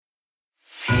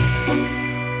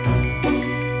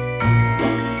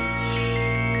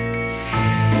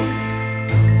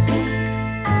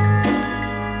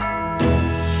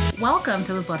Welcome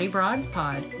to the Bloody Broads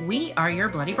Pod. We are your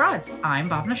Bloody Broads. I'm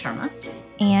Bhavna Sharma.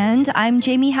 And I'm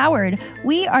Jamie Howard.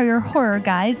 We are your horror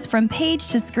guides from page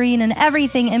to screen and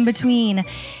everything in between.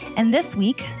 And this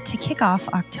week, to kick off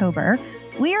October,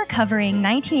 we are covering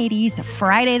 1980's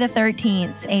Friday the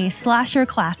 13th, a slasher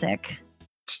classic.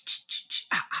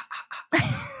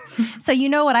 So you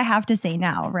know what I have to say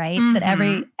now, right? Mm-hmm.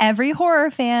 That every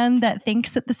horror fan that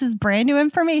thinks that this is brand new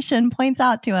information points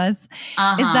out to us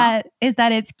is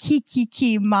that it's ki ki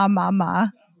ki ma ma ma,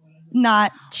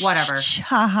 not whatever.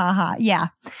 Ha ha ha. Yeah.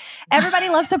 Everybody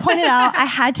loves to point it out. I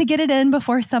had to get it in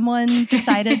before someone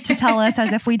decided to tell us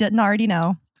as if we didn't already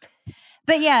know.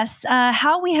 But yes,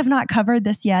 how we have not covered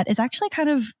this yet is actually kind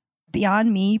of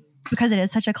beyond me because it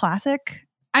is such a classic.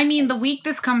 I mean, the week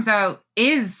this comes out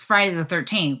is Friday the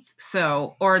 13th.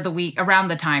 So, or the week around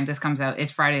the time this comes out is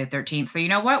Friday the 13th. So, you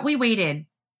know what? We waited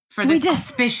for this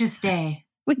auspicious day.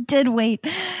 We did wait.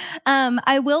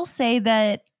 I will say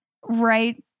that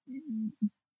right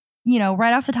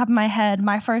off the top of my head,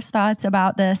 my first thoughts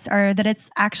about this are that it's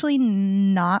actually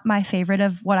not my favorite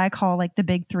of what I call like the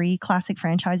big three classic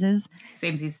franchises.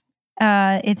 Samesies.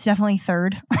 It's definitely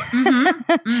third.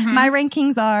 Mm-hmm. Mm-hmm. My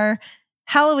rankings are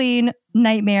Halloween,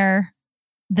 Nightmare,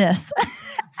 this.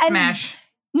 Smash.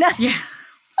 Yeah.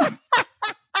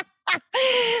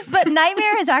 But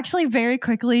Nightmare is actually very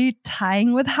quickly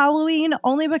tying with Halloween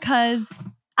only because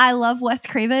I love Wes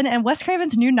Craven and Wes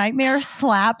Craven's new Nightmare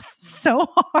slaps so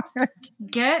hard.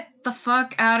 Get the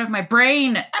fuck out of my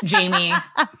brain, Jamie.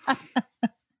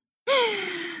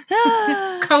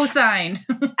 Co-signed.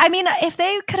 I mean, if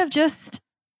they could have just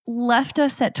left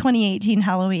us at 2018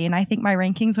 Halloween, I think my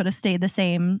rankings would have stayed the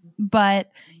same. But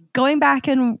going back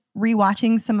and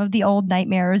rewatching some of the old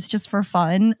Nightmares just for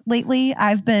fun lately,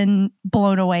 I've been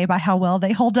blown away by how well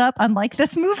they hold up, unlike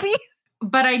this movie.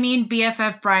 But I mean,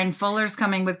 BFF Brian Fuller's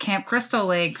coming with Camp Crystal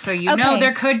Lake, so know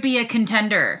there could be a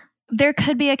contender. There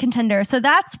could be a contender. So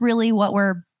that's really what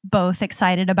we're both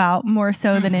excited about, more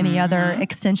so than any other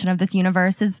extension of this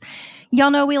universe. Is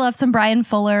y'all know we love some Brian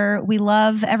Fuller. We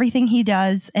love everything he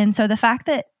does. And so the fact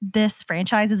that this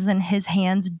franchise is in his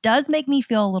hands does make me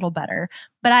feel a little better.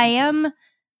 But I am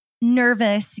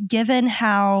nervous given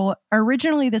how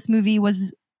originally this movie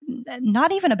was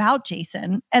not even about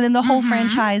Jason. And then the whole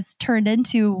franchise turned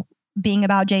into being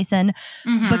about Jason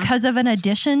because of an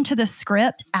addition to the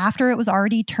script after it was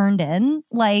already turned in.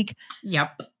 Like,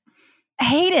 yep.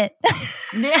 Hate it.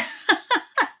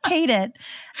 Hate it.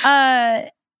 I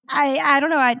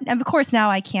don't know. Of course, now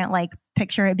I can't like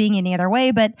picture it being any other way,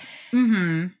 but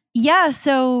yeah.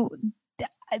 So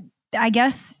I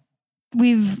guess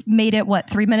we've made it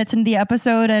 3 minutes into the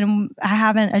episode, and I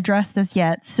haven't addressed this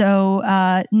yet. So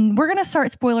we're gonna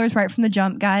start spoilers right from the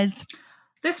jump, guys.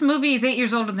 This movie is 8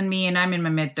 years older than me, and I'm in my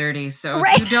mid-30s. So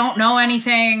if you don't know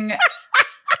anything,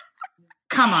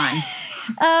 come on.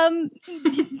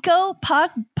 Go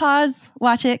pause,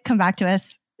 watch it, come back to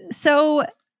us. So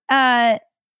that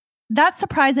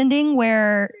surprise ending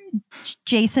where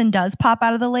Jason does pop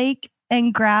out of the lake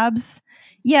and grabs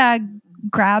her.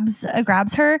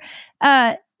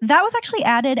 That was actually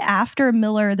added after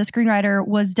Miller, the screenwriter,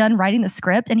 was done writing the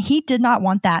script, and he did not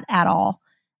want that at all.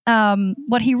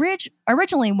 What he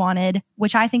originally wanted,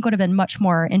 which I think would have been much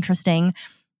more interesting,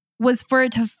 was for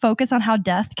it to focus on how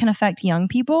death can affect young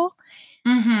people.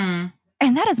 Mm-hmm.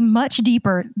 And that is much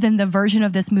deeper than the version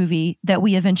of this movie that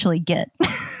we eventually get.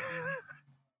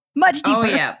 Much deeper. Oh,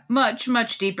 yeah. Much,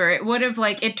 much deeper. It would have,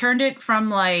 it turned it from,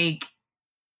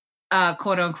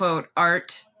 quote-unquote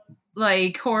art,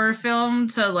 horror film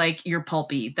to, your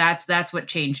pulpy. That's what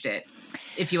changed it,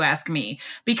 if you ask me.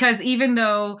 Because even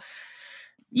though,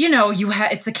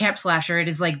 it's a camp slasher, it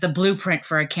is, the blueprint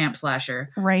for a camp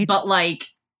slasher. Right. But,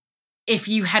 if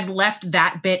you had left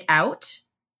that bit out,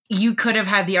 you could have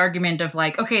had the argument of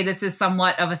okay, this is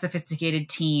somewhat of a sophisticated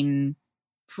teen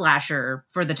slasher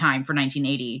for the time, for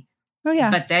 1980. Oh,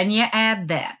 yeah. But then you add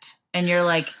that, and you're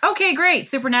okay, great,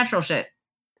 supernatural shit.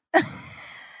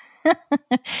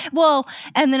 Well,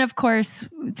 and then, of course,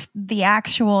 the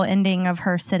actual ending of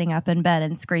her sitting up in bed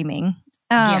and screaming.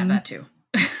 Yeah, that too.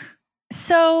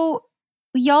 So,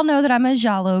 y'all know that I'm a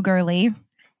giallo girly,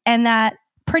 and that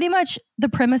pretty much the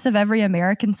premise of every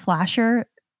American slasher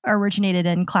originated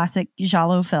in classic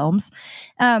giallo films.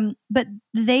 But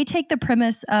they take the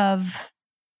premise of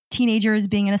teenagers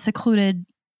being in a secluded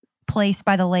place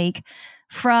by the lake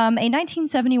from a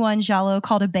 1971 giallo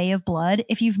called A Bay of Blood.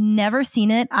 If you've never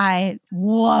seen it, I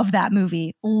love that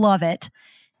movie. Love it.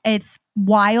 It's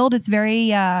wild. It's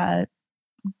very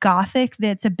gothic.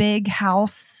 That's a big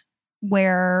house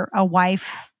where a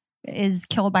wife is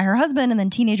killed by her husband and then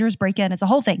teenagers break in. It's a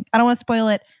whole thing. I don't want to spoil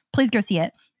it. Please go see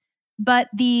it. But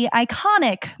the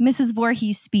iconic Mrs.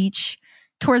 Voorhees speech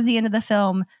towards the end of the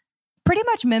film pretty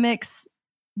much mimics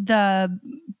the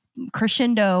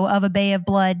crescendo of A Bay of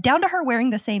Blood down to her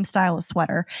wearing the same style of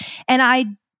sweater. And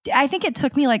I think it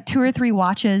took me like 2 or 3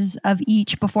 watches of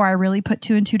each before I really put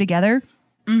 2 and 2 together.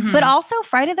 Mm-hmm. But also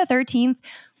Friday the 13th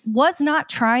was not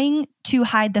trying to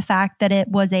hide the fact that it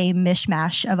was a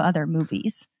mishmash of other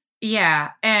movies. Yeah.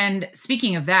 And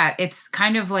speaking of that, it's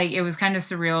kind of like, it was kind of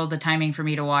surreal, the timing for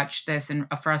me to watch this and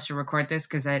for us to record this,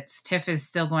 because TIFF is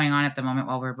still going on at the moment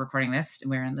while we're recording this.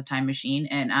 We're in the time machine.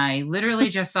 And I literally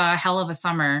just saw Hell of a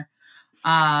Summer,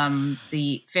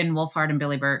 the Finn Wolfhard and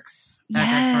Billy Burke's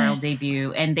directorial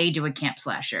debut. And they do a camp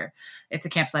slasher. It's a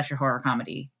camp slasher horror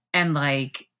comedy. And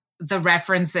like the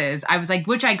references, I was like,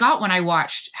 which I got when I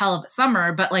watched Hell of a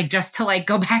Summer, but like just to like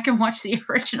go back and watch the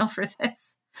original for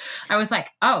this, I was like,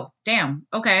 oh, damn.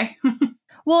 Okay.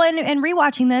 Well, and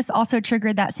rewatching this also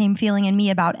triggered that same feeling in me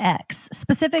about X.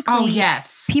 Specifically, oh,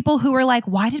 yes. People who were like,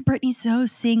 why did Brittany So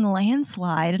sing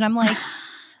Landslide? And I'm like,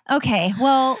 okay,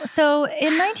 well, so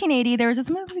in 1980, there was this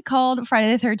movie called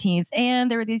Friday the 13th,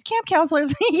 and there were these camp counselors,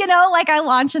 like I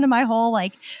launched into my whole,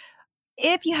 like,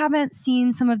 if you haven't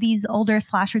seen some of these older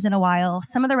slashers in a while,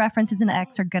 some of the references in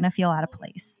X are going to feel out of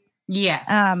place. Yes.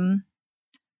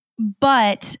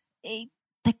 But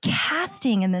the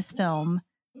casting in this film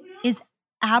is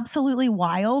absolutely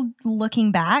wild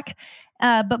looking back.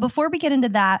 But before we get into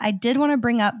that, I did want to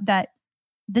bring up that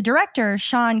the director,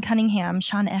 Sean S. Cunningham,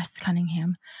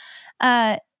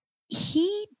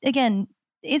 he, again,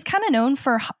 is kind of known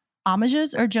for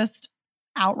homages or just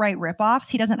outright ripoffs.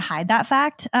 He doesn't hide that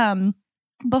fact.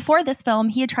 Before this film,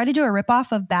 he had tried to do a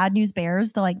ripoff of Bad News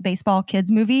Bears, the like baseball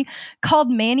kids movie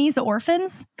called Manny's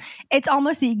Orphans. It's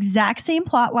almost the exact same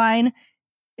plot line.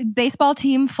 Baseball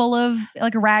team full of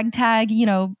like ragtag,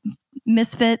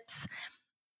 misfits.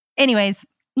 Anyways,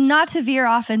 not to veer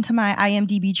off into my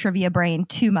IMDb trivia brain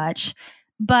too much,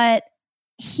 but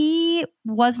he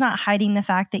was not hiding the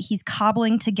fact that he's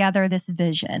cobbling together this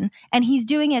vision and he's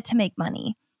doing it to make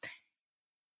money,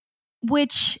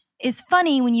 which is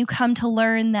funny when you come to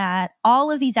learn that all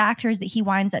of these actors that he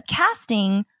winds up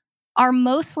casting are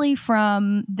mostly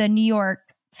from the New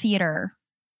York theater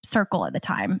circle at the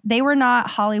time. They were not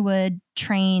Hollywood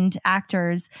trained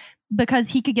actors because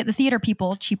he could get the theater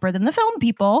people cheaper than the film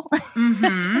people,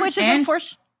 which is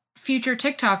unfortunate. Future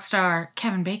TikTok star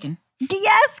Kevin Bacon.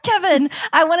 Yes, Kevin.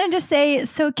 I wanted to say,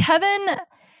 so Kevin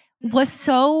was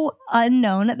so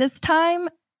unknown at this time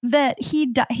that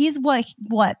he's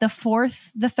what the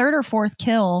third or fourth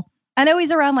kill. I know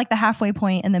he's around like the halfway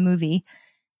point in the movie.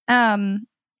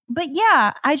 But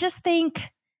yeah, I just think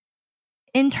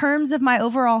in terms of my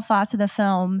overall thoughts of the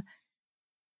film,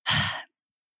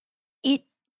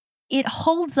 it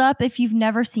holds up if you've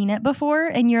never seen it before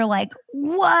and you're like,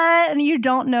 what? And you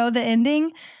don't know the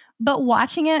ending. But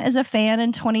watching it as a fan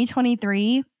in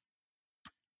 2023,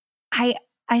 I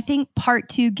think part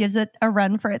 2 gives it a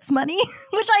run for its money,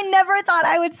 which I never thought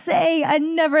I would say. I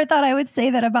never thought I would say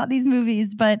that about these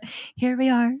movies, but here we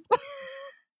are.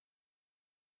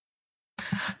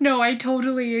 No, I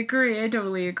totally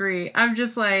agree. I'm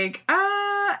just like,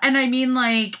 and I mean,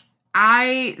 like,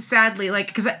 I sadly,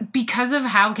 like, because of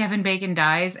how Kevin Bacon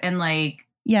dies and like,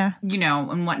 yeah,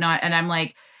 and whatnot. And I'm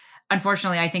like,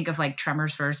 unfortunately, I think of like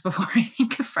Tremors first before I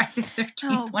think of Friday the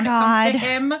 13th when it comes to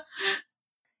him.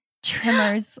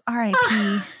 Tremors,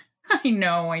 R.I.P. I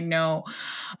know.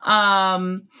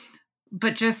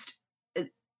 But just,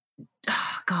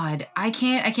 oh God, I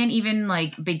can't even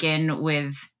like begin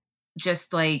with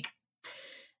just like,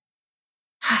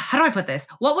 how do I put this?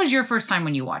 What was your first time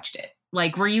when you watched it?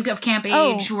 Like, were you of camp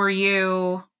age? Were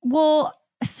you? Well,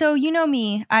 so you know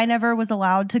me, I never was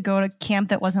allowed to go to camp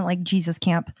that wasn't like Jesus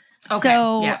camp.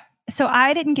 Okay. So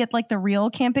I didn't get like the real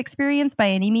camp experience by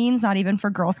any means, not even for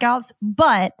Girl Scouts,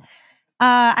 but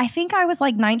I think I was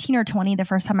like 19 or 20 the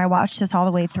first time I watched this all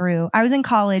the way through. I was in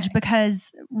college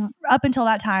because up until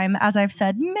that time, as I've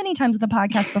said many times in the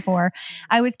podcast before,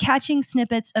 I was catching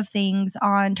snippets of things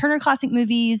on Turner Classic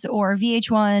Movies or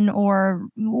VH1 or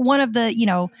one of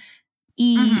the,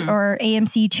 or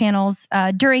AMC channels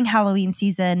during Halloween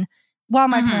season while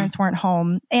my parents weren't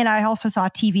home. And I also saw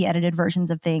TV edited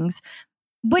versions of things,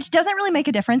 which doesn't really make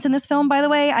a difference in this film, by the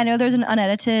way. I know there's an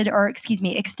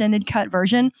extended cut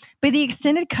version, but the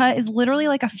extended cut is literally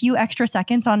like a few extra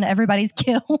seconds on everybody's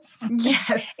kills.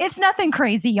 Yes. It's nothing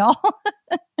crazy, y'all.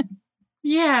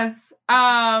 Yes.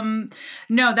 No,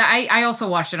 that I also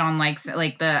watched it on like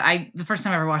the first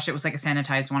time I ever watched it was like a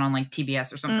sanitized one on like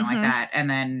TBS or something like that. And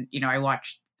then, I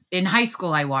watched in high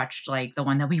school, I watched like the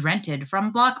one that we rented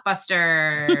from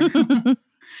Blockbuster.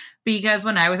 Because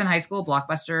when I was in high school,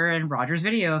 Blockbuster and Rogers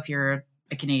Video, if you're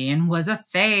a Canadian, was a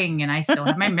thing. And I still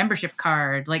have my membership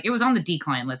card. Like, it was on the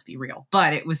decline, let's be real,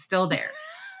 but it was still there.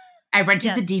 I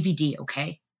rented the DVD,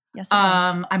 okay? Yes, it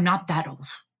was. I'm not that old.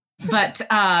 But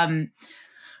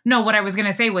no, what I was going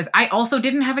to say was I also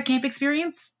didn't have a camp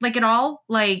experience, like, at all.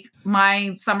 Like,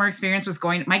 my summer experience was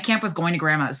my camp was going to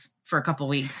grandma's for a couple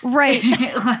weeks. Right.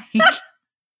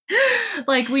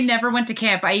 Like, we never went to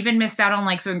camp. I even missed out on,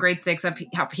 like, so in grade 6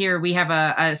 up here, we have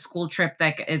a school trip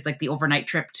that is like the overnight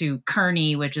trip to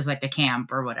Kearney, which is like a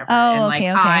camp or whatever. Oh, and like,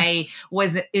 okay.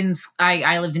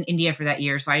 I lived in India for that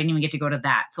year, so I didn't even get to go to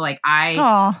that. So like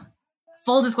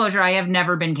full disclosure, I have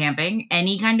never been camping,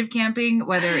 any kind of camping,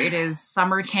 whether it is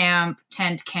summer camp,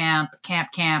 tent camp,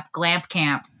 glamp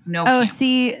camp, no camp.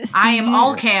 See, I am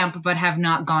all camp, but have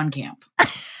not gone camp.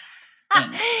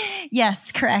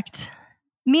 Yes, correct.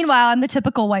 Meanwhile, I'm the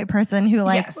typical white person who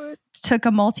took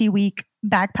a multi-week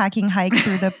backpacking hike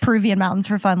through the Peruvian mountains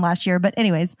for fun last year. But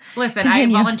anyways, listen,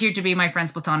 continue. I volunteered to be my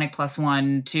friend's platonic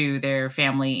 +1 to their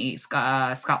family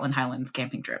Scotland Highlands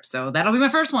camping trip. So that'll be my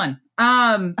first one.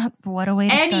 What a way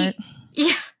to start.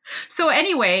 Yeah. So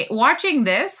anyway, watching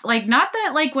this, like, not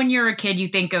that like when you're a kid, you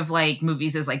think of like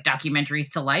movies as like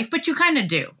documentaries to life, but you kind of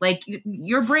do. Like,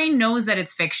 your brain knows that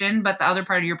it's fiction, but the other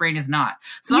part of your brain is not.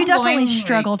 So you definitely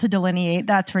struggle to delineate.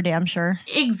 That's for damn sure.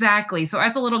 Exactly. So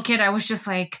as a little kid, I was just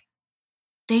like,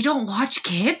 they don't watch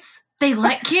kids? They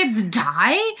let kids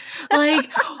die? Like,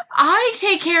 I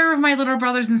take care of my little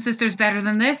brothers and sisters better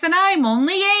than this, and I'm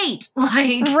only 8.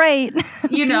 Like, right.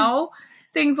 You know?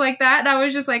 Things like that. And I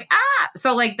was just like,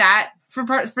 so like that for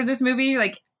this movie,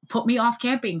 like, put me off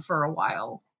camping for a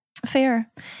while. Fair.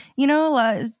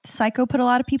 Psycho put a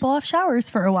lot of people off showers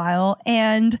for a while.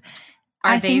 And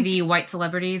are they the white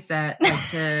celebrities that like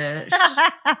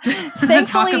to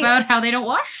talk about how they don't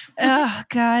wash? Oh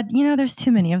God. There's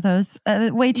too many of those,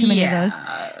 way too many of those.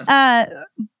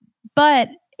 But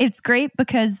it's great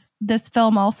because this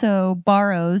film also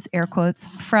borrows, air quotes,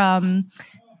 from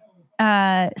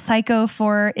Psycho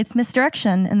for its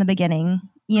misdirection in the beginning.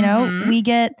 We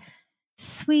get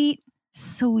sweet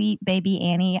baby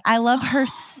Annie. I love her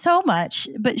so much,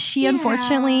 but she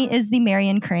unfortunately is the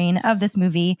Marion Crane of this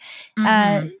movie.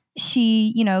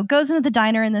 She, goes into the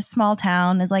diner in this small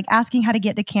town, is like asking how to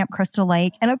get to Camp Crystal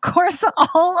Lake. And of course,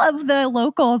 all of the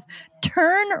locals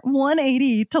turn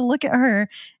 180 to look at her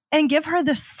and give her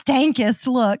the stankest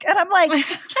look. And I'm like,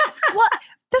 what?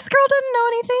 This girl didn't know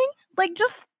anything? Like,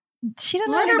 she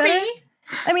didn't know any better.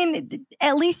 I mean,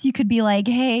 at least you could be like,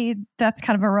 hey, that's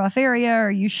kind of a rough area.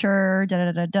 Are you sure?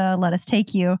 Let us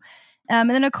take you. And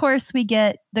then, of course, we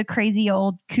get the crazy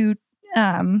old coot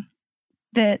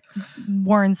that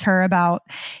warns her about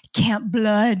Camp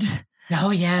Blood. Oh,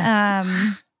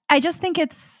 yes. I just think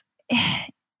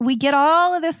we get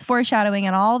all of this foreshadowing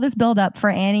and all this buildup for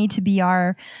Annie to be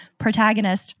our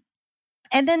protagonist.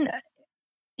 And then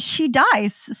she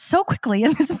dies so quickly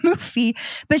in this movie,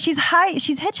 but she's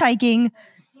hitchhiking,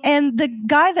 and the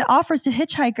guy that offers to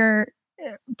take her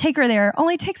there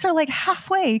only takes her like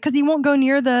halfway because he won't go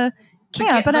near the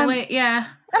camp. And I'm like,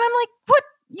 what?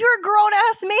 You're a grown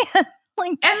ass man.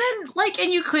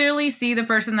 And you clearly see the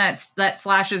person that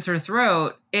slashes her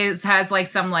throat has like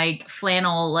some like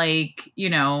flannel, like,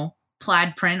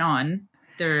 plaid print on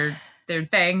their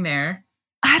thing there.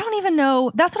 I don't even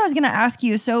know. That's what I was going to ask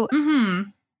you. So,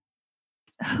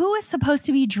 who is supposed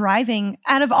to be driving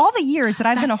out of all the years that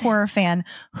I've been a horror fan?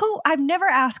 I've never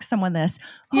asked someone this.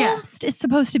 Who is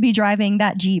supposed to be driving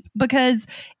that Jeep? Because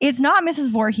it's not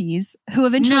Mrs. Voorhees, who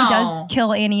eventually does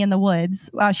kill Annie in the woods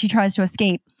while she tries to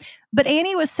escape. But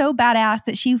Annie was so badass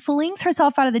that she flings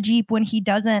herself out of the Jeep when he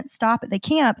doesn't stop at the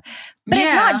camp. But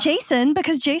it's not Jason,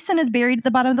 because Jason is buried at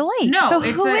the bottom of the lake. No, so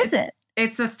who is it?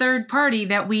 It's a third party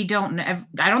that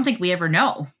I don't think we ever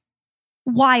know.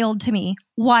 Wild to me.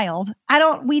 Wild.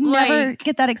 We never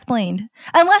get that explained.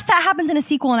 Unless that happens in a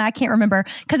sequel and I can't remember.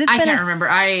 Because I can't remember.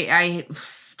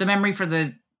 The memory for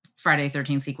the Friday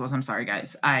 13th sequels, I'm sorry,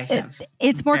 guys.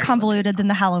 It's more convoluted than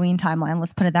the Halloween timeline,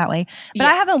 let's put it that way. But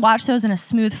I haven't watched those in a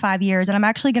smooth 5 years. And I'm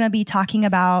actually going to be talking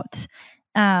about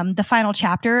the final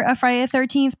chapter of Friday the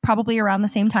 13th, probably around the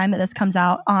same time that this comes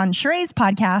out on Sheree's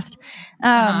podcast.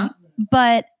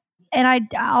 But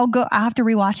I'll have to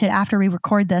rewatch it after we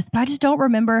record this, but I just don't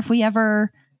remember if we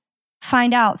ever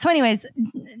find out. So anyways,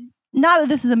 not that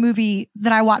this is a movie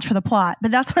that I watch for the plot,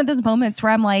 but that's one of those moments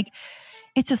where I'm like,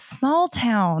 it's a small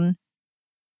town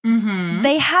Mm-hmm.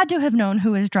 They had to have known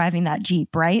who was driving that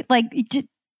Jeep, right? Like,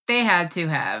 they had to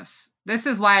have. This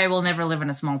is why I will never live in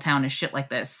a small town is shit like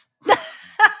this.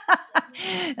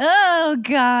 Oh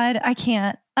God, I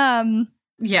can't.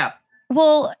 Yeah.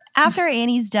 Well, after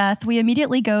Annie's death, we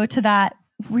immediately go to that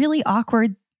really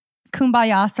awkward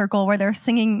Kumbaya circle where they're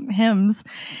singing hymns.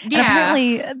 Yeah.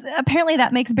 And apparently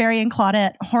that makes Barry and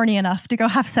Claudette horny enough to go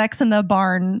have sex in the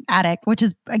barn attic, which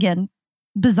is again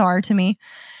bizarre to me.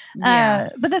 Yeah.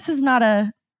 But this is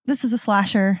a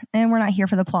slasher, and we're not here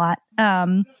for the plot.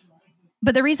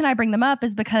 But the reason I bring them up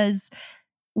is because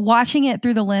watching it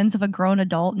through the lens of a grown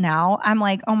adult now, I'm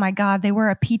like, oh my God, they were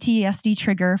a PTSD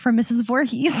trigger for Mrs.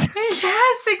 Voorhees.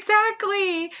 Yes,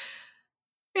 exactly.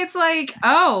 It's like,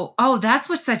 oh, that's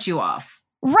what set you off.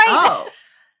 Right.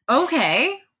 Oh,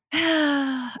 okay.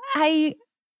 I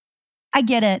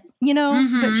get it, you know,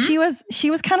 Mm-hmm. but she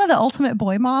was kind of the ultimate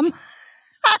boy mom.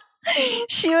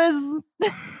 She was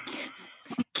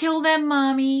Kill them,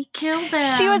 mommy. Kill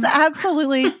them. She was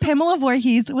absolutely Pamela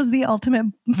Voorhees was the ultimate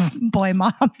boy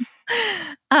mom.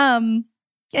 And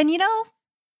you know,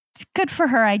 it's good for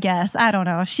her, I guess. I don't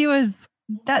know. She was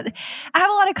that. I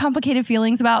have a lot of complicated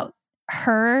feelings about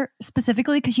her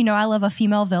specifically because you know I love a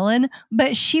female villain,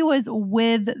 but she was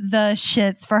with the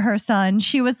shits for her son.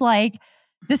 She was like,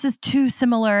 this is too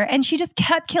similar. And she just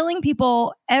kept killing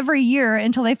people every year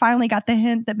until they finally got the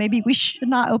hint that maybe we should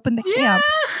not open the camp.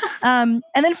 And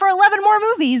then for 11 more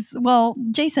movies, well,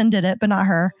 Jason did it, but not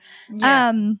her.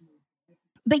 Yeah.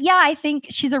 But yeah, I think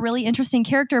she's a really interesting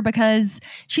character because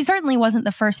she certainly wasn't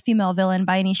the first female villain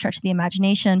by any stretch of the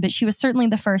imagination, but she was certainly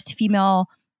the first female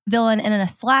villain in a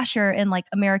slasher in like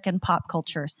American pop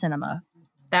culture cinema.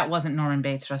 That wasn't Norman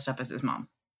Bates dressed up as his mom.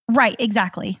 Right,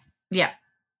 exactly. Yeah.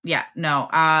 Yeah, no.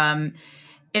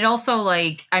 It also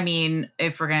like, I mean,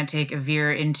 if we're going to take a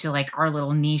veer into like our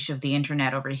little niche of the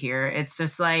internet over here, it's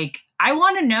just like, I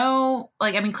want to know,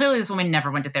 like, I mean, clearly this woman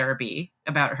never went to therapy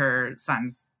about her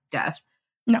son's death.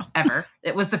 No. Ever.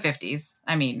 It was the 50s.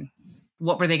 I mean,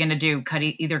 what were they going to do?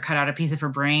 Either cut out a piece of her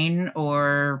brain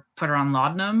or put her on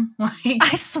laudanum? Like,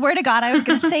 I swear to God, I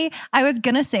was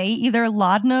gonna say either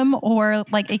laudanum or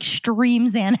like extreme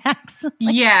Xanax.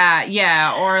 Like,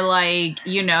 yeah, or like,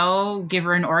 you know, give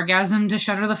her an orgasm to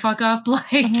shut her the fuck up.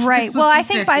 Like, right. Well, I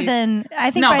think 50s. by then, by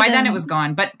then it was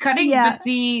gone. But cutting, Yeah. but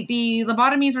the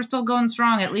lobotomies were still going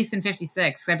strong, at least in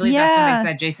 56. I believe that's when they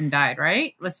said Jason died,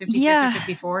 right? It was 56 or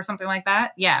 54 or something like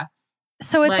that. Yeah.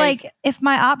 So it's like if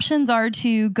my options are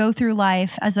to go through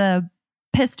life as a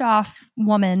pissed off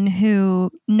woman who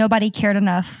nobody cared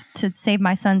enough to save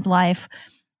my son's life,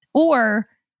 or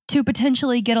to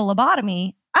potentially get a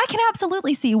lobotomy, I can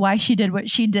absolutely see why she did what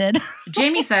she did.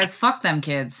 Jamie says, fuck them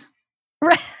kids.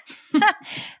 Right.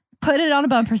 Put it on a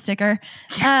bumper sticker.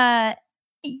 I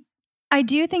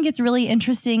do think it's really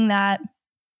interesting that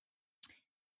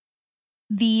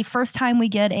the first time we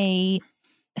get a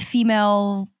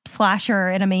female slasher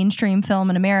in a mainstream film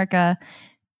in America,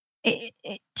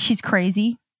 she's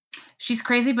crazy. She's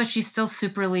crazy, but she's still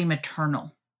superly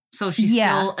maternal. So she's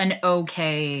still an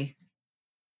okay,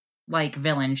 like,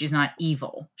 villain. She's not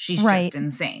evil. She's just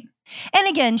insane. And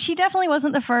again, she definitely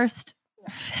wasn't the first.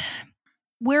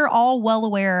 We're all well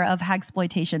aware of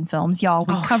hagsploitation films, y'all.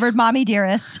 We covered Mommy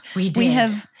Dearest. We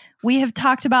did. We have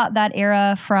talked about that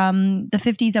era from the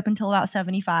 50s up until about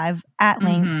 75 at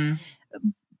length. Mm-hmm.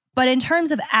 But in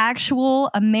terms of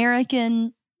actual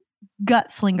American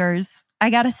gutslingers, I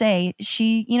gotta say,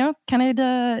 she, you know, kind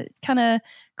of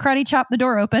karate chop the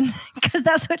door open because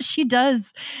that's what she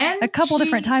does a couple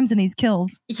different times in these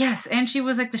kills. Yes, and she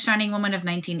was like the shining woman of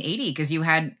 1980 because you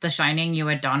had The Shining, you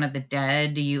had Dawn of the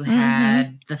Dead, you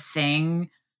had The Thing,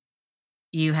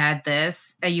 you had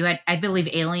this, you had, I believe,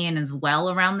 Alien as well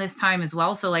around this time as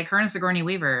well. So like her and Sigourney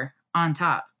Weaver on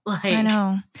top. Like, I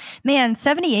know. Man,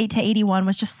 78 to 81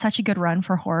 was just such a good run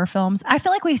for horror films. I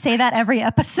feel like we say that every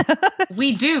episode.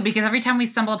 We do, because every time we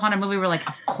stumble upon a movie, we're like,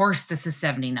 of course this is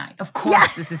 79. Of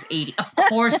course this is 80. Of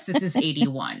course this is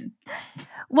 81.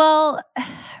 Well,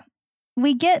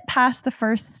 we get past the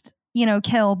first, you know,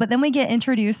 kill, but then we get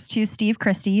introduced to Steve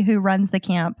Christie, who runs the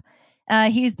camp.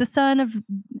 He's the son of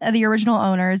the original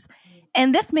owners.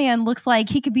 And this man looks like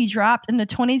he could be dropped into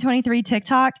 2023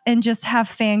 TikTok and just have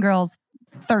fangirls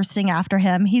thirsting after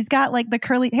him. He's got like the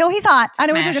curly, he's hot. I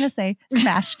know what you're going to say.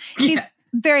 Smash. He's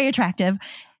very attractive.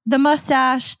 The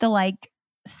mustache, the like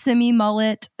semi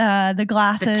mullet, the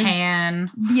glasses, the tan.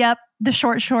 Yep. The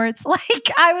short shorts. Like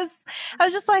I was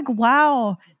just like,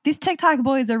 wow, these TikTok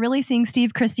boys are really seeing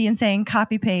Steve Christie and saying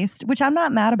copy paste, which I'm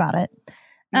not mad about it.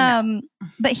 No.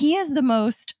 But he is the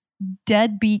most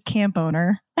deadbeat camp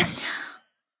owner.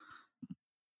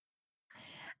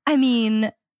 I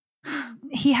mean,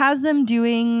 he has them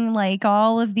doing like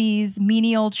all of these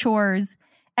menial chores,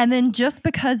 and then just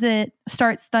because it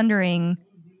starts thundering,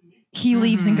 he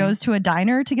leaves and goes to a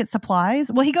diner to get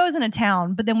supplies. Well, he goes in a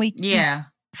town, but then we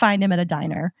find him at a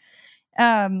diner.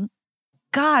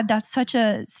 God, that's such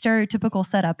a stereotypical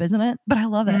setup, isn't it? But I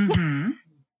love it.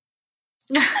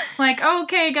 Like,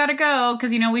 okay, gotta go,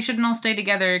 because, we shouldn't all stay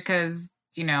together because,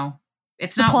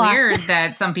 it's The not plot. weird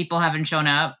that some people haven't shown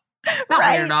up. Not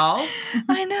weird at all.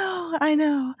 I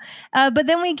know. But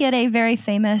then we get a very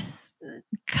famous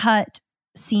cut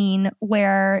scene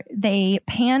where they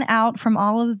pan out from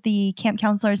all of the camp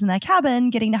counselors in that cabin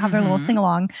getting to have their little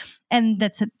sing-along. And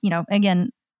that's,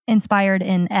 again, inspired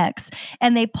in X.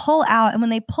 And they pull out. And when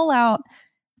they pull out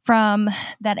from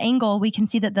that angle, we can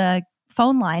see that the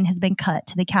phone line has been cut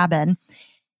to the cabin.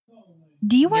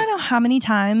 Do you want to know how many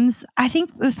times? I think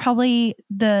it was probably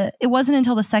it wasn't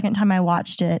until the second time I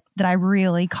watched it that I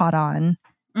really caught on.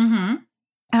 And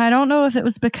I don't know if it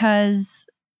was because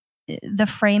the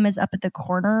frame is up at the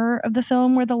corner of the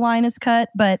film where the line is cut,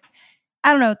 but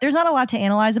I don't know. There's not a lot to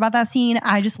analyze about that scene.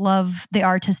 I just love the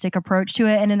artistic approach to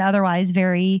it and an otherwise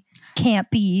very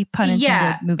campy, pun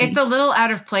intended movie. It's a little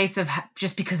out of place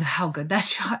just because of how good that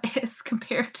shot is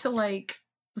compared to like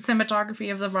the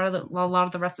cinematography of a lot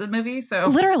of the rest of the movie. So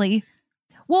literally.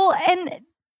 Well, and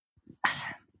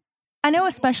I know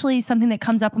especially something that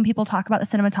comes up when people talk about the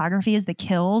cinematography is the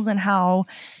kills and how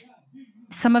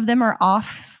some of them are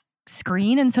off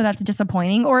screen, and so that's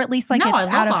disappointing, or at least like it's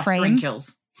out of frame.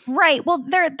 Kills. Right. Well,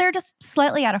 they're just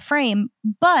slightly out of frame,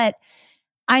 but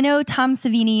I know Tom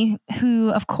Savini, who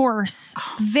of course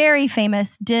very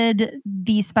famous, did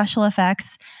the special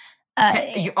effects.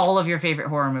 All of your favorite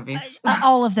horror movies.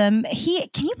 All of them.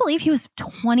 Can you believe he was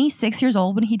 26 years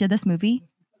old when he did this movie?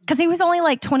 Because he was only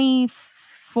like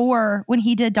 24 when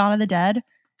he did Dawn of the Dead.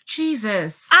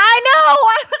 Jesus. I know.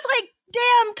 I was like,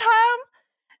 damn,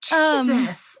 Tom.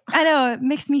 Jesus. I know. It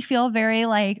makes me feel very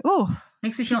like, ooh.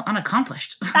 Makes me feel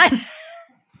unaccomplished.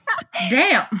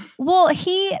 Damn. Well,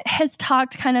 he has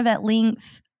talked kind of at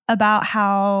length about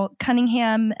how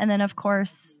Cunningham and then, of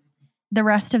course, the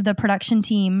rest of the production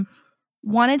team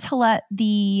wanted to let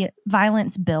the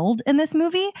violence build in this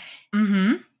movie.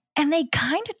 And they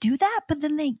kind of do that, but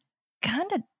then they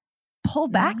kind of pull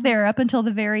back there up until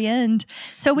the very end.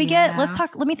 So we get,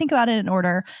 let me think about it in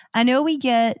order. I know we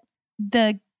get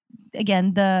the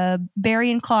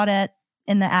Barry and Claudette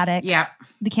in the attic. Yeah.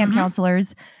 The camp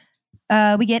counselors.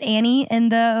 We get Annie in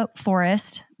the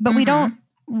forest, but we don't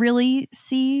really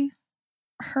see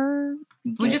her.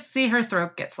 We just see her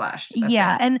throat get slashed. That's it.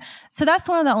 And so that's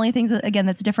one of the only things that, again,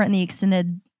 that's different in the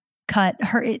extended cut.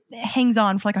 It hangs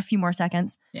on for like a few more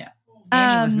seconds. Yeah.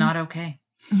 Annie was not okay.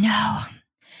 No.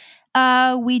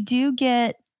 We do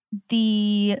get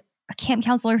the camp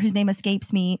counselor whose name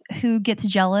escapes me, who gets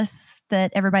jealous that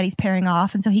everybody's pairing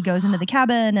off, and so he goes into the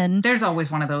cabin, and there's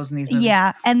always one of those in these movies.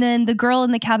 Yeah, and then the girl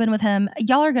in the cabin with him.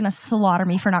 Y'all are gonna slaughter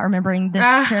me for not remembering this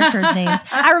character's names.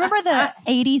 I remember the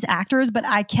 80s actors, but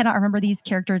I cannot remember these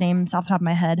character names off the top of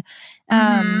my head.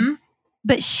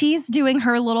 But she's doing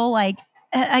her little like,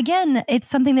 again, it's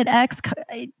something that X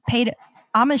paid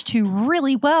homage to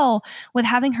really well with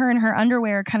having her in her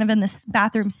underwear kind of in this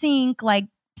bathroom sink, like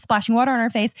splashing water on her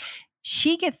face.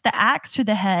 She gets the axe to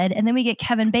the head, and then we get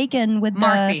Kevin Bacon with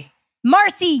Marcy,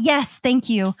 yes, thank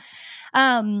you.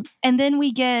 And then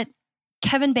we get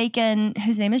Kevin Bacon,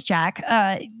 whose name is Jack,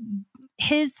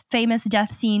 his famous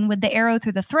death scene with the arrow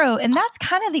through the throat, and that's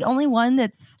kind of the only one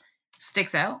that's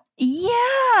sticks out.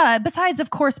 Yeah, besides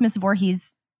of course Miss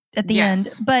Voorhees at the end.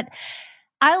 But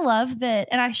I love that,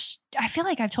 and I feel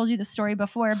like I've told you the story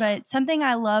before, but something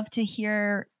I love to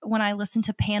hear when I listen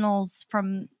to panels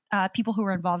from people who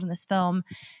were involved in this film,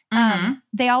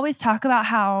 they always talk about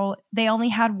how they only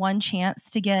had one chance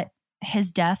to get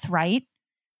his death right.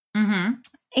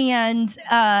 And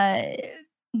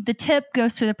the tip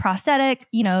goes through the prosthetic,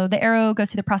 the arrow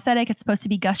goes through the prosthetic. It's supposed to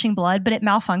be gushing blood, but it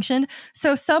malfunctioned.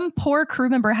 So some poor crew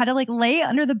member had to like lay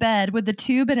under the bed with the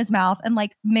tube in his mouth and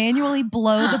like manually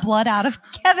blow the blood out of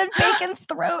Kevin Bacon's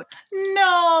throat.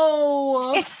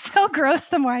 No. It's so gross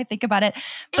the more I think about it.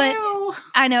 But Ew.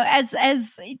 I know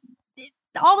as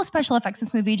all the special effects in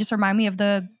this movie just remind me of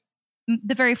the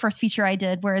very first feature I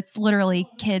did where it's literally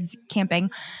kids camping.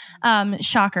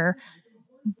 Shocker.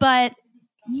 But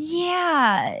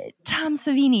yeah, Tom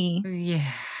Savini. Yeah.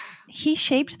 He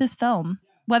shaped this film.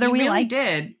 Whether he we really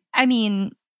did. I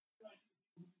mean,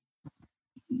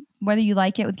 whether you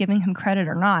like it with giving him credit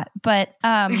or not. But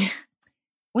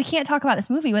we can't talk about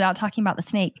this movie without talking about the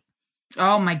snake.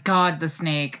 Oh my God, the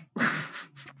snake.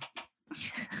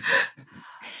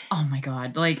 Oh my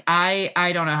God. Like,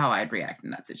 I don't know how I'd react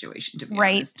in that situation, to be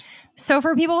honest. So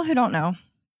for people who don't know,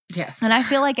 yes. And I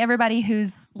feel like everybody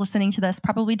who's listening to this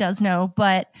probably does know,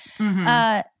 but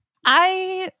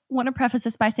I want to preface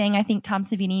this by saying I think Tom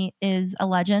Savini is a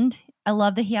legend. I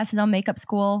love that he has his own makeup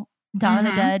school. Dawn of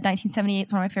the Dead, 1978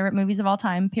 is one of my favorite movies of all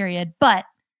time, period. But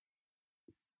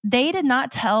they did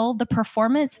not tell the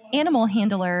performance animal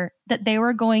handler that they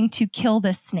were going to kill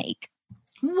this snake.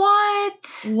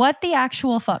 What the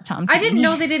actual fuck, Tom Savini? I didn't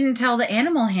know they didn't tell the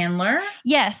animal handler.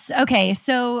 Yes. Okay.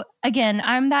 So again,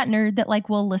 I'm that nerd that like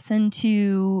will listen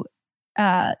to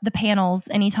the panels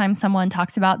anytime someone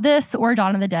talks about this or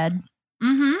Dawn of the Dead.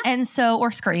 And so,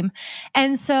 or Scream.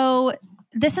 And so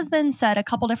this has been said a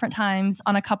couple different times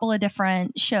on a couple of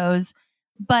different shows,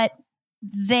 but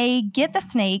they get the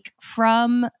snake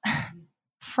from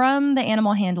the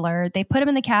animal handler. They put him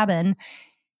in the cabin.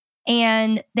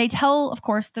 And they tell, of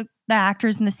course, the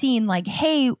actors in the scene, like,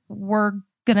 hey, we're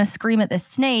going to scream at this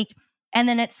snake. And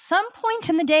then at some point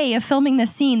in the day of filming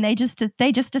this scene, they just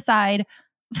decide,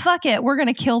 fuck it, we're going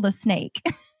to kill the snake.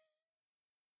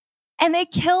 And they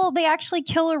actually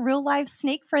kill a real life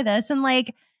snake for this. And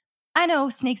like, I know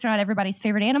snakes are not everybody's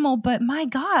favorite animal, but my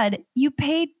God, you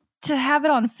paid to have it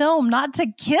on film, not to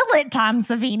kill it, Tom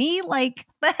Savini. Like,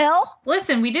 the hell?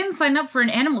 Listen, we didn't sign up for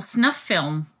an animal snuff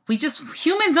film. We just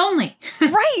humans only.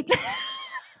 Right.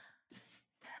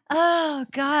 Oh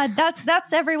God.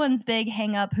 That's everyone's big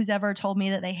hang up who's ever told me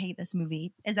that they hate this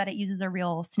movie is that it uses a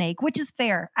real snake, which is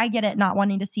fair. I get it, not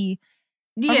wanting to see.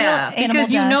 Yeah,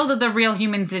 because you know that the real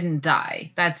humans didn't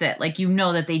die. That's it. Like, you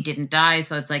know that they didn't die.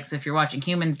 So it's like, so if you're watching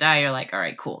humans die, you're like, all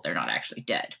right, cool. They're not actually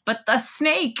dead. But the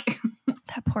snake.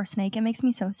 That poor snake. It makes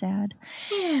me so sad.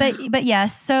 Yeah. But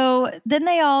yes. So then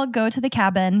they all go to the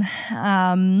cabin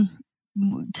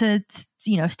to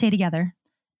stay together.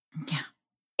 Yeah.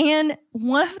 And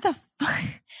one of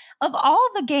of all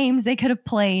the games they could have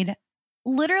played,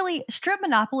 literally Strip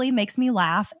Monopoly makes me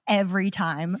laugh every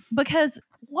time because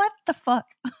what the fuck?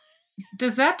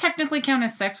 Does that technically count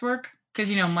as sex work?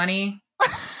 Because, money.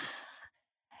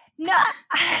 No,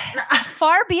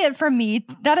 far be it from me.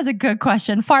 That is a good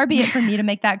question. Far be it from me to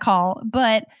make that call,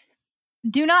 but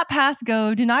do not pass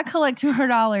go. Do not collect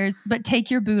 $200, but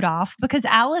take your boot off because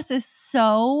Alice is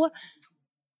so.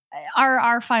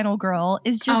 Our final girl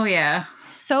is just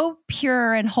so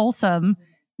pure and wholesome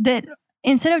that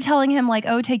instead of telling him like,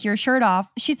 "Oh, take your shirt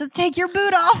off," she says, "Take your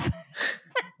boot off."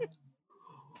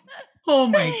 Oh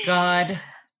my God.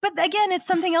 But again, it's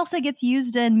something else that gets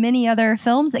used in many other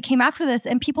films that came after this.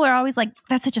 And people are always like,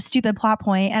 that's such a stupid plot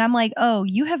point. And I'm like, oh,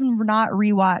 you have not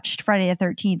rewatched Friday the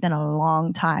 13th in a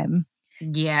long time.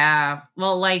 Yeah.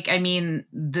 Well, like, I mean,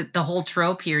 the whole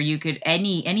trope here, you could,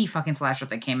 any fucking slasher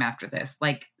that came after this,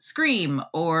 like Scream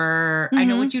or I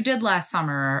Know What You Did Last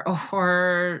Summer,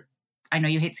 or I know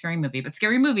you hate Scary Movie, but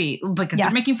Scary Movie, because they're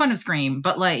making fun of Scream,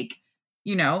 but like,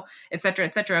 et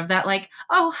cetera, of that, like,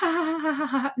 oh, ha, ha, ha, ha,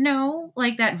 ha, no,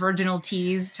 like that virginal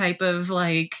tease type of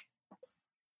like.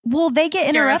 Well, they get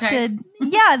interrupted.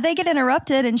 Yeah, they get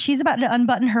interrupted and she's about to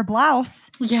unbutton her blouse.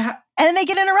 Yeah. And they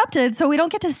get interrupted, so we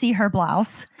don't get to see her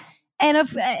blouse. And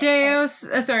if not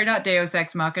Deus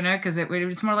Ex Machina, because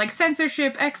it's more like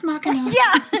censorship Ex Machina.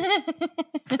 Yeah.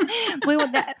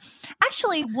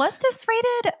 Actually, was this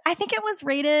rated? I think it was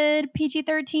rated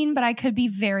PG-13, but I could be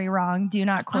very wrong. Do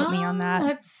not quote me on that.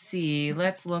 Let's see.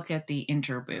 Let's look at the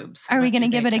interboobs. Are we going to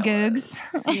give it a googs?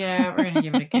 Yeah, we're going to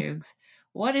give it a googs.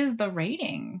 What is the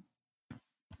rating?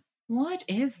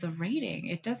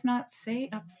 It does not say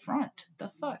up front. The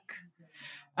fuck?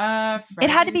 It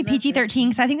had to be PG-13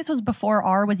 because I think this was before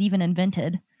R was even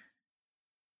invented.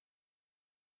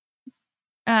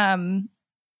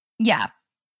 Yeah.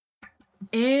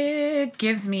 It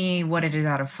gives me what it is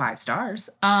out of 5 stars.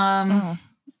 I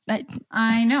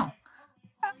know.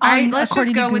 Let's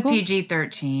just go with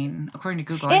PG-13 according to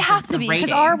Google. It has to be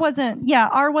because R wasn't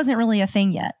really a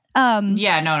thing yet.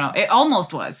 Yeah, no, it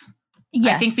almost was.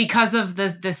 Yes. I think because of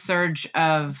the surge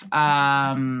of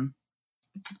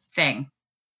thing.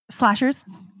 Slashers?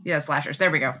 Yeah, slashers.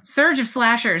 There we go. Surge of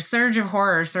slashers, surge of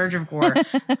horror, surge of gore.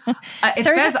 It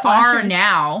Surge says of R slashers.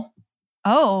 now.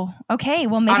 Oh, okay.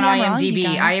 Well, maybe on I'm IMDb.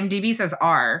 Wrong, you guys. IMDb says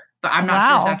R, but I'm not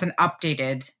sure if that's an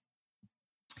updated.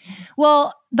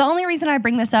 Well, the only reason I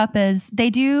bring this up is they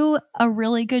do a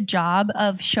really good job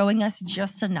of showing us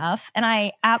just enough. And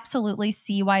I absolutely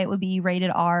see why it would be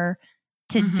rated R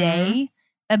today,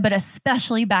 but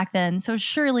especially back then. So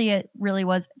surely it really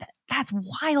was. That's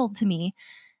wild to me.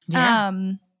 Yeah.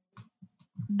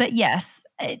 But yes,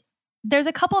 there's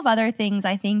a couple of other things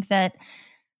I think that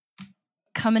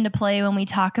come into play when we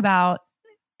talk about,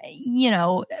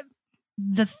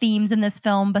 the themes in this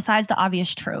film besides the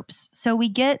obvious tropes. So we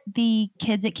get the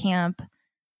kids at camp.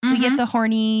 We get the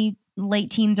horny late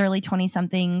teens, early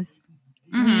 20-somethings.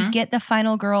 We get the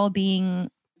final girl being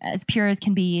as pure as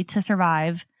can be to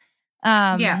survive.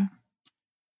 But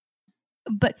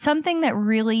something that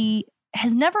really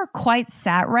has never quite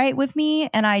sat right with me,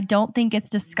 and I don't think it's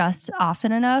discussed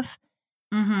often enough,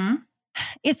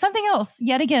 is something else,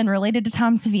 yet again, related to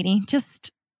Tom Savini.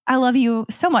 Just, I love you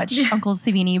so much, Uncle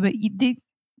Savini, but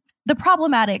the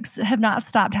problematics have not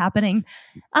stopped happening.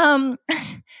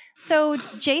 So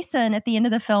Jason, at the end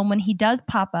of the film, when he does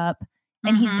pop up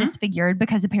and he's disfigured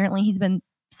because apparently he's been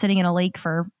sitting in a lake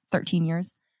for 13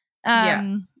 years,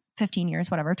 15 years,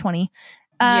 whatever, 20.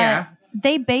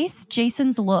 They base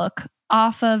Jason's look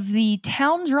off of the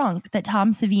town drunk that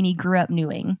Tom Savini grew up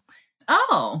knowing.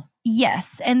 Oh.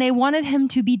 Yes, and they wanted him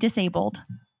to be disabled.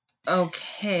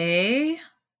 Okay.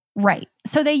 Right.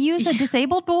 So they use a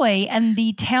disabled boy and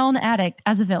the town addict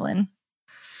as a villain.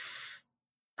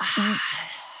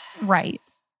 Right.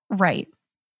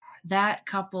 That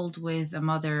coupled with a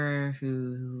mother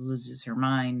who loses her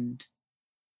mind.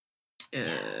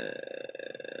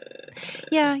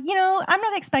 Yeah, you know, I'm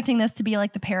not expecting this to be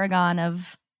like the paragon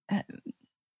of,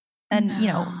 you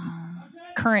know,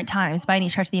 current times by any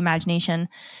stretch of the imagination.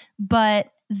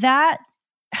 But that,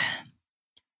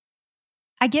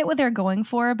 I get what they're going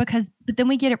for but then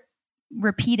we get it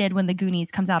repeated when The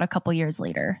Goonies comes out a couple years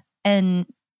later. And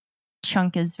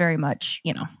Chunk is very much,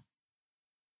 you know.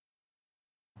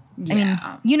 I mean,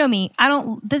 you know me.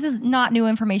 This is not new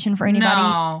information for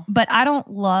anybody, but I don't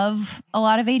love a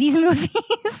lot of 80s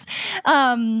movies.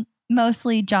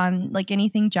 Mostly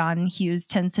anything John Hughes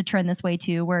tends to trend this way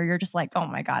too, where you're just like, oh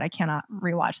my God, I cannot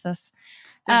rewatch this.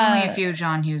 There's only a few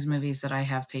John Hughes movies that I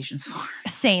have patience for.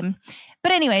 Same.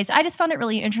 But anyways, I just found it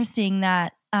really interesting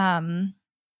that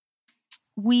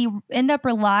we end up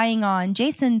relying on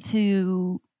Jason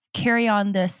to carry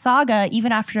on the saga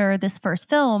even after this first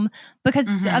film, because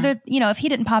if he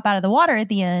didn't pop out of the water at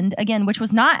the end again, which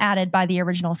was not added by the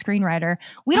original screenwriter,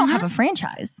 we don't have a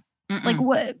franchise. Like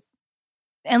what,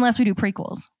 unless we do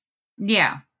prequels.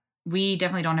 Yeah, we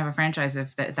definitely don't have a franchise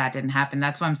if that didn't happen.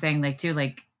 That's what I'm saying, like too,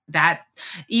 like that,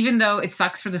 even though it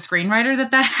sucks for the screenwriter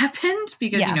that happened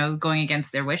because you know, going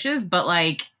against their wishes, but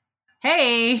like,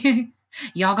 hey,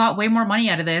 y'all got way more money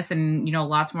out of this and, you know,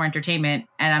 lots more entertainment.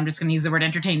 And I'm just going to use the word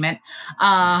entertainment.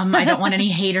 I don't want any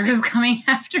haters coming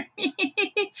after me.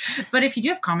 But if you do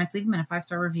have comments, leave them in a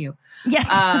 5-star review. Yes.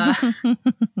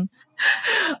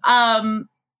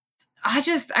 I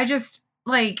just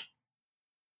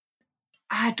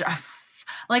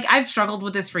I've struggled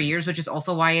with this for years, which is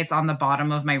also why it's on the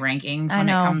bottom of my rankings when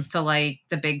it comes to like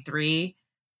the big three.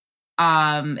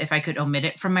 If I could omit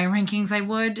it from my rankings, I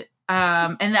would.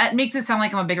 And that makes it sound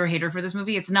like I'm a bigger hater for this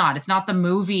movie. It's not. It's not the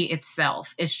movie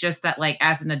itself. It's just that, like,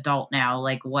 as an adult now,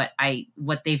 like what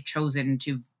they've chosen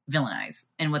to villainize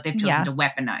and what they've chosen to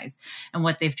weaponize and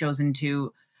what they've chosen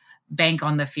to bank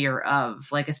on the fear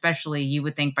of. Like, especially you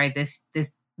would think by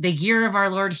the year of our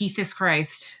Lord Heathis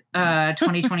Christ,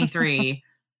 2023,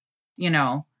 you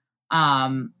know,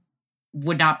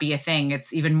 would not be a thing.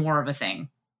 It's even more of a thing.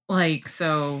 Like,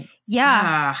 so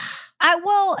yeah.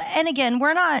 And again,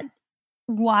 we're not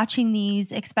watching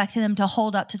these expecting them to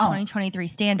hold up to 2023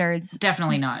 standards.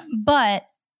 Definitely not. But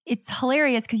it's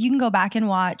hilarious because you can go back and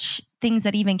watch things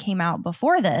that even came out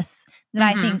before this that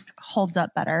I think holds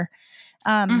up better.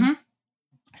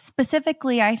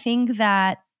 Specifically, I think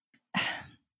that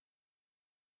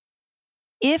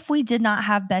if we did not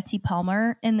have Betsy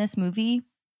Palmer in this movie,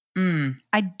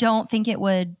 I don't think it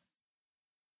would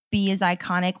be as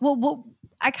iconic. Well,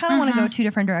 I kind of want to go two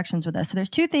different directions with this. So there's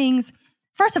two things.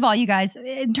 First of all, you guys,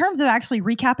 in terms of actually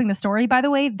recapping the story, by the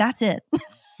way, that's it.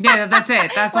 Yeah, that's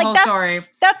it. That's the whole story.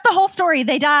 That's the whole story.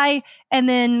 They die. And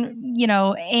then, you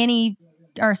know,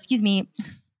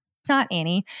 not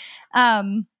Annie.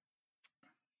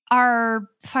 Our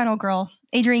final girl,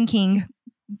 Adrienne King,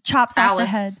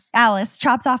 Alice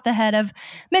chops off the head of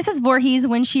Mrs. Voorhees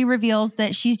when she reveals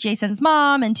that she's Jason's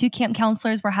mom and two camp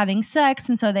counselors were having sex.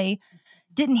 And so they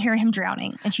didn't hear him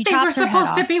drowning, and she chops her head off. They were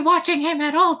supposed to be watching him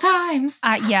at all times.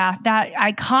 That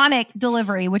iconic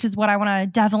delivery, which is what I want to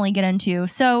definitely get into.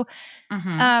 So,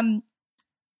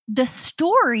 the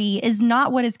story is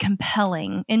not what is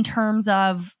compelling in terms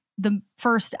of the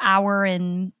first hour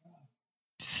and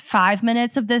 5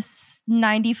 minutes of this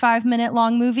 95-minute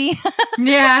long movie.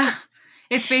 Yeah,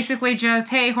 it's basically just,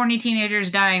 hey, horny teenagers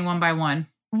dying one by one.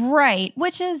 Right,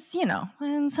 which is, you know,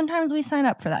 and sometimes we sign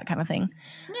up for that kind of thing.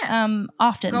 Yeah.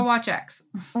 Often. Go watch X.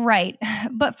 Right.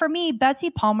 But for me, Betsy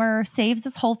Palmer saves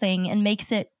this whole thing and makes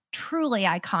it truly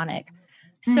iconic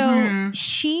So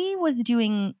she was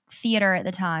doing theater at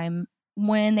the time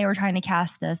when they were trying to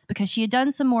cast this, because she had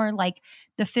done some more like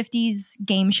the 50s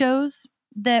game shows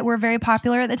that were very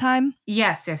popular at the time.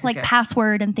 Yes. Like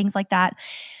Password and things like that.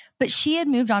 But she had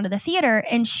moved on to the theater,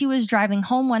 and she was driving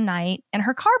home one night and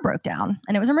her car broke down,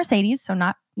 and it was a Mercedes, so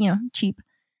not, cheap.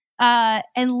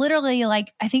 And literally,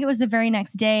 like, I think it was the very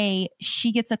next day,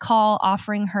 she gets a call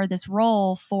offering her this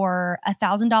role for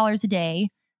 $1,000 a day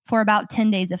for about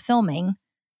 10 days of filming.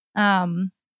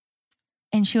 And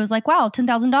she was like, wow,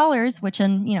 $10,000, which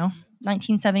in,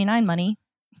 1979 money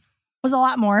was a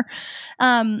lot more.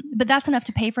 But that's enough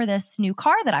to pay for this new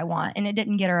car that I want. And it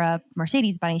didn't get her a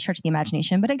Mercedes by any stretch of the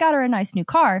imagination, but it got her a nice new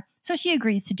car. So she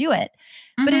agrees to do it.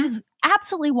 But it is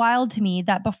absolutely wild to me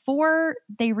that before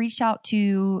they reached out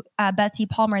to Betsy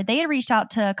Palmer, they had reached out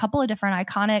to a couple of different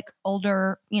iconic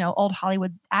older, old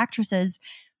Hollywood actresses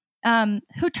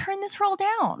who turned this role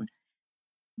down.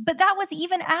 But that was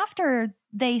even after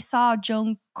they saw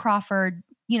Joan Crawford,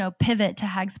 pivot to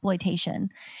hagsploitation.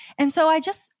 And so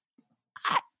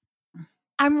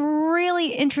I'm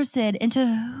really interested into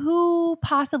who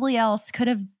possibly else could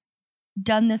have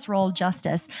done this role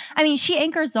justice. I mean, she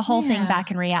anchors the whole thing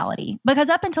back in reality, because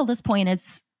up until this point,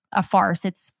 it's a farce.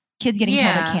 It's kids getting killed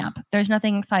at camp. There's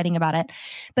nothing exciting about it.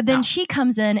 But then she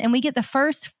comes in and we get the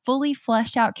first fully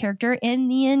fleshed out character in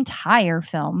the entire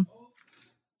film.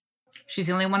 She's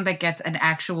the only one that gets an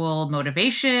actual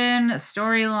motivation, a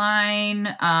storyline,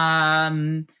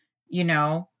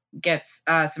 gets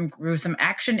some gruesome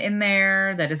action in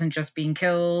there that isn't just being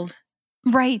killed.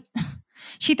 Right.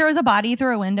 She throws a body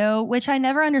through a window, which I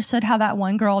never understood how that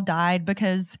one girl died,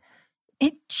 because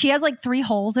she has like 3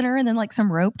 holes in her and then like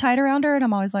some rope tied around her. And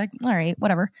I'm always like, all right,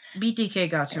 whatever. BTK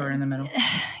got to her in the middle.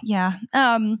 Yeah.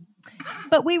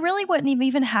 But we really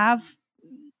wouldn't have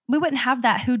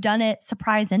that whodunit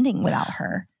surprise ending without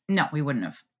her. No, we wouldn't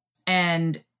have.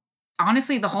 And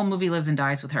honestly, the whole movie lives and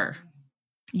dies with her.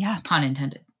 Yeah. Pun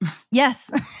intended.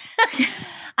 Yes.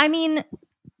 I mean,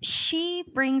 she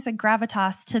brings a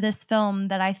gravitas to this film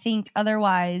that I think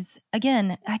otherwise,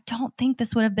 again, I don't think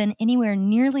this would have been anywhere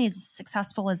nearly as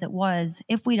successful as it was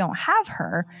if we don't have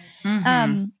her.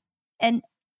 And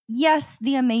yes,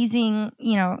 the amazing,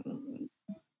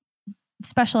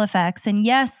 special effects, and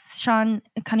yes, Sean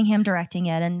Cunningham directing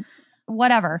it and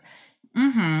whatever.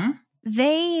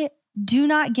 They do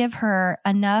not give her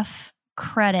enough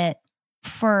credit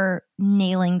for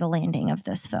nailing the landing of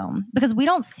this film, because we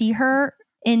don't see her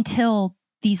until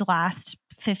these last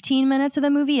 15 minutes of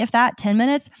the movie, if that 10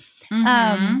 minutes.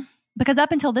 Because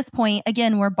up until this point,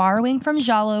 again, we're borrowing from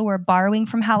Giallo, we're borrowing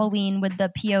from Halloween with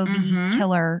the POV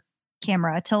killer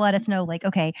camera to let us know, like,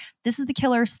 okay, this is the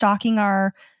killer stalking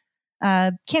our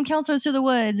camp counselors through the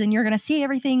woods, and you're going to see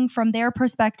everything from their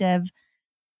perspective.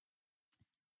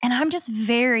 And I'm just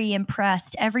very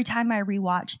impressed every time I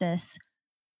rewatch this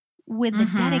with the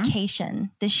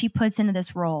dedication that she puts into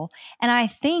this role. And I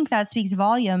think that speaks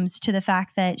volumes to the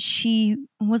fact that she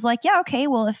was like, yeah, okay,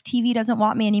 well, if TV doesn't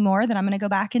want me anymore, then I'm going to go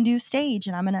back and do stage,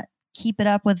 and I'm going to keep it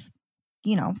up with,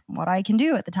 what I can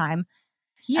do at the time.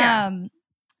 Yeah.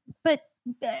 But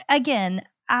again,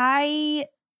 I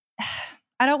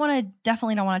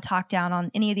definitely don't want to talk down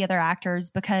on any of the other actors,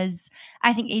 because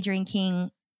I think Adrienne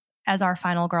King as our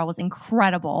final girl was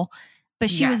incredible, but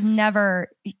she was never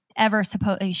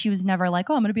she was never like,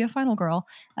 oh, I'm going to be a final girl.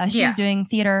 She was doing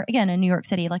theater again in New York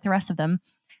City, like the rest of them.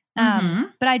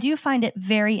 But I do find it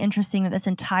very interesting that this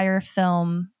entire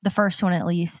film, the first one at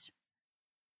least,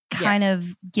 kind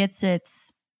of gets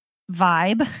its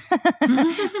vibe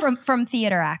from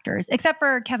theater actors, except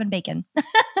for Kevin Bacon.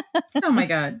 Oh my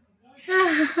God.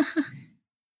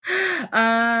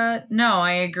 No,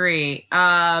 I agree.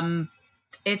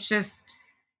 It's just,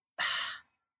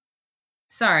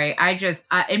 sorry, I just,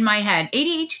 in my head,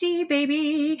 ADHD,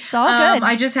 baby. It's all good.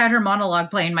 I just had her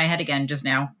monologue play in my head again just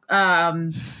now.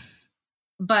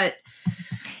 But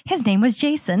his name was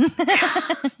Jason. I know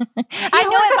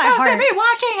it by heart. To be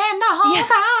watching him the whole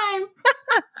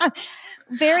time.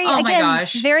 Very, oh my again,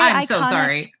 gosh. Very I'm iconic. So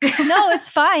sorry. No, it's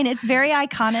fine. It's very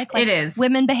iconic. Like, it is.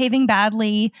 Women behaving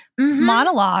badly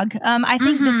monologue. I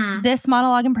think this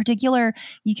monologue in particular,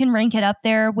 you can rank it up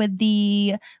there with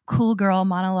the cool girl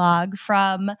monologue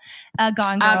from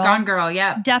Gone Girl. Gone Girl,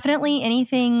 yeah. Definitely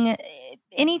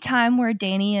any time where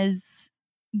Danny is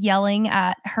yelling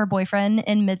at her boyfriend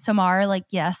in Midsommar, like,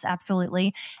 yes,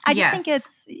 absolutely. I just think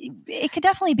it could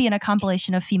definitely be in a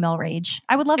compilation of female rage.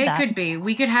 I would love that. It could be.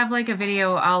 We could have like a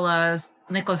video a la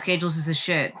Nicolas Cage loses his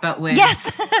shit, but with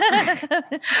Yes.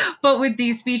 but with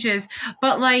these speeches.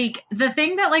 But like the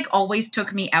thing that like always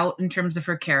took me out in terms of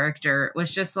her character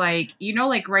was just like, you know,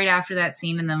 like right after that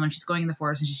scene, and then when she's going in the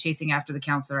forest and she's chasing after the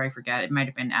counselor, I forget, it might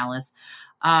have been Alice.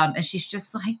 And she's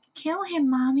just like, kill him,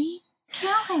 mommy.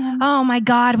 Kill him. Oh my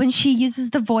God. When she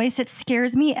uses the voice, it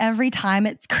scares me every time.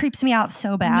 It creeps me out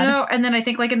so bad. No, and then I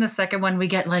think like in the second one we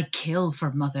get like kill for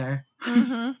mother.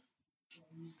 Mm-hmm.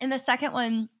 In the second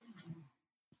one,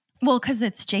 well, because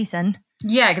it's Jason.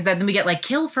 Yeah, because then we get like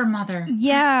kill for mother.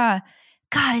 Yeah.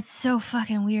 God, it's so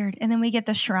fucking weird. And then we get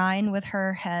the shrine with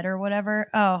her head or whatever.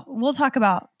 Oh, we'll talk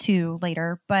about 2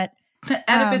 later, but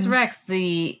Oedipus Rex,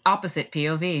 the opposite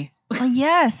POV.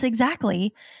 yes,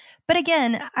 exactly. But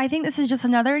again, I think this is just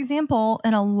another example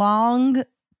in a long,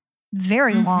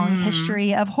 very long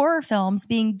history of horror films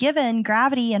being given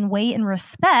gravity and weight and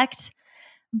respect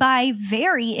by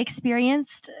very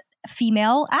experienced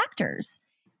female actors.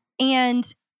 And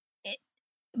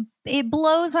it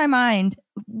blows my mind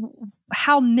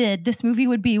how mid this movie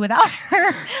would be without her.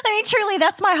 I mean, truly,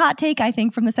 that's my hot take, I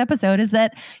think, from this episode, is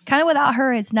that kind of without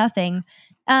her, it's nothing.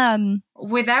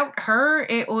 Without her,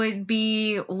 it would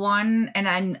be one, and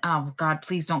I'm, oh God,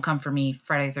 please don't come for me,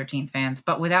 Friday the 13th fans,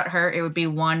 but without her, it would be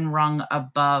one rung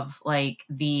above like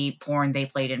the porn they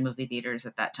played in movie theaters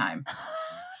at that time.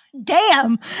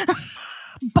 Damn.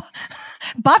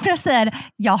 Bafna said,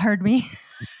 y'all heard me.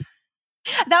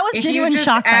 That was genuine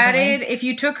shock. If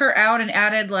you took her out and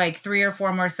added like 3 or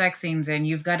 4 more sex scenes in,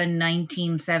 you've got a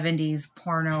 1970s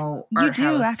porno art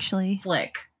house actually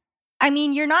flick. I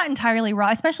mean, you're not entirely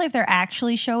wrong, especially if they're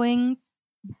actually showing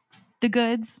the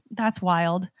goods. That's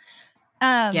wild.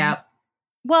 Yeah.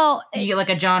 Well, you get like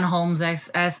a John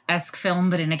Holmes-esque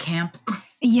film, but in a camp.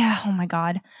 Yeah. Oh my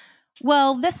God.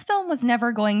 Well, this film was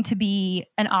never going to be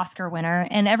an Oscar winner,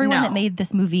 and everyone that made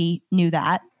this movie knew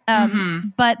that.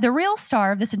 But the real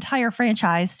star of this entire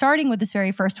franchise, starting with this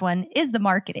very first one, is the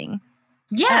marketing.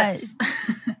 Yes.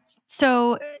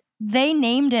 So they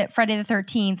named it Friday the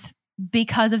 13th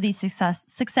because of the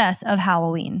success of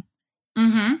Halloween.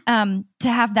 To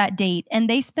have that date. And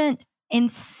they spent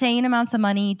insane amounts of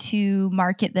money to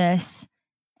market this.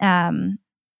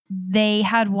 They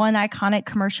had one iconic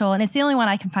commercial, and it's the only one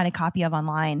I can find a copy of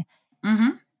online,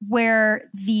 where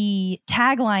the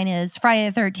tagline is Friday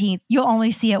the 13th, you'll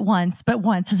only see it once, but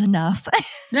once is enough.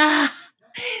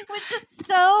 Which is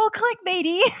so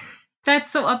clickbaity. That's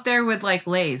so up there with like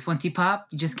Lay's. Once you pop,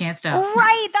 you just can't stop.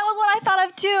 Right. That was what I thought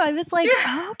of too. I was like,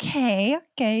 okay,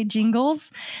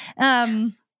 jingles.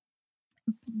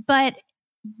 But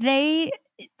they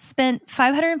spent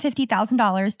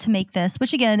 $550,000 to make this,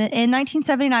 which again, in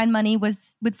 1979 money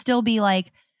would still be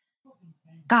like,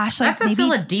 gosh, like that's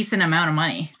still a decent amount of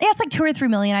money. Yeah, it's like 2 or 3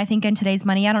 million, I think, in today's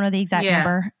money. I don't know the exact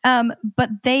number. But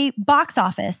they box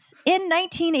office in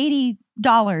 1980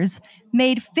 dollars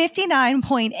made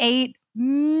 $59.8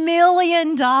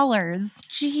 million.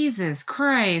 Jesus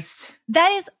Christ.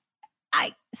 That is,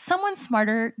 someone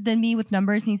smarter than me with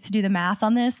numbers needs to do the math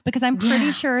on this, because I'm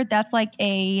pretty sure that's like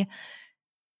a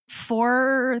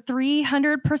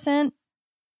 300%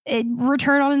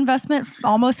 return on investment,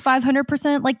 almost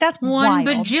 500%. Like that's 1 wild.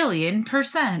 bajillion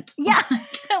percent. Yeah.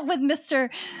 with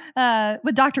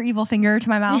Dr. Evilfinger to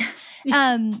my mouth.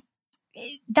 Yes.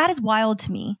 That is wild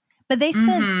to me. But they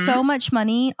spent so much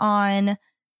money on,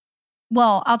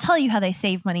 well, I'll tell you how they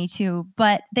save money too,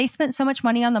 but they spent so much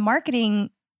money on the marketing.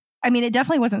 I mean, it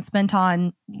definitely wasn't spent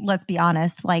on, let's be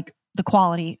honest, like the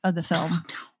quality of the film. Oh,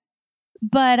 no.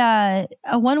 But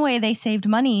one way they saved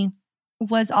money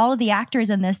was all of the actors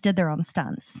in this did their own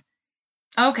stunts.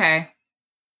 Okay.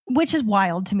 Which is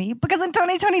wild to me, because in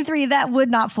 2023, that would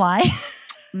not fly.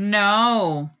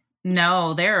 No,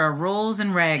 there are rules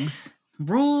and regs.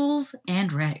 Rules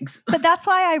and regs. But that's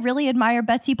why I really admire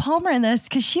Betsy Palmer in this,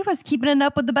 because she was keeping it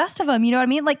up with the best of them. You know what I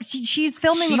mean? Like she's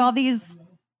filming with all these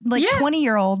like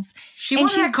 20-year-olds. She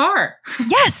wanted that car.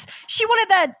 Yes, she wanted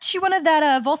that. She wanted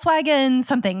that Volkswagen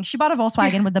something. She bought a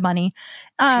Volkswagen with the money.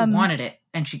 She wanted it,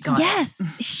 and she got it. Yes,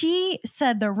 she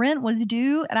said the rent was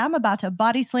due, and I'm about to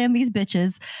body slam these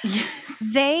bitches. Yes,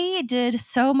 they did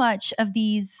so much of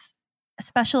these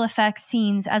special effects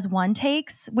scenes as one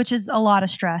takes, which is a lot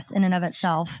of stress in and of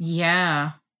itself.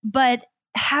 Yeah, but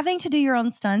having to do your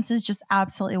own stunts is just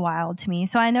absolutely wild to me.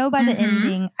 So I know by the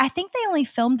ending, I think they only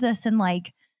filmed this in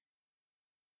like.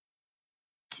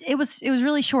 It was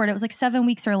really short. It was like 7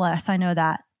 weeks or less. I know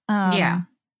that.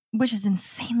 Which is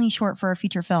insanely short for a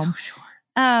feature film. So short.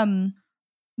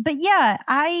 But yeah,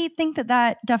 I think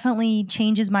that definitely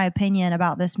changes my opinion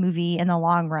about this movie in the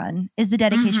long run, is the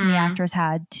dedication the actors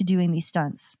had to doing these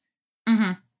stunts.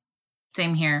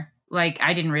 Same here. Like,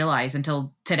 I didn't realize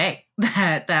until today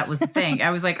that was the thing. I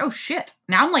was like, oh shit.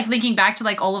 Now I'm like thinking back to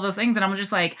like all of those things, and I'm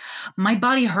just like, my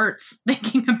body hurts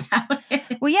thinking about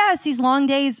it. Well, yeah, it's these long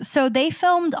days. So they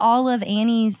filmed all of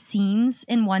Annie's scenes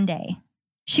in one day.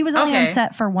 She was only on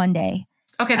set for one day.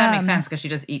 Okay, that makes sense because she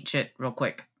does eat shit real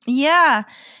quick. Yeah.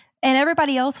 And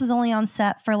everybody else was only on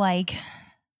set for like,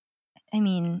 I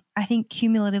mean, I think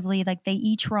cumulatively, like they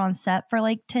each were on set for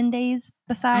like 10 days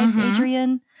besides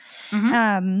Adrienne.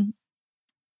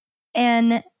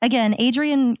 And again,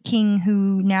 Adrienne King,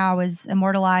 who now is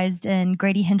immortalized in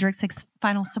Grady Hendrix's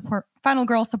Final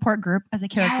Girl Support Group as a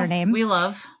character name. We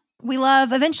love.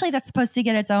 Eventually that's supposed to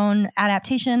get its own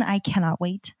adaptation. I cannot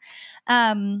wait.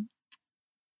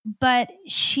 But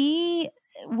she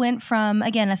went from,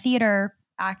 again, a theater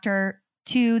actor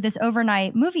to this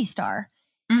overnight movie star.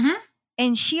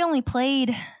 And she only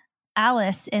played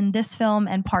Alice in this film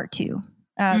and part 2.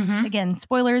 Again,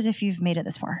 spoilers if you've made it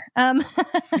this far.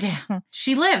 Yeah,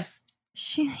 she lives.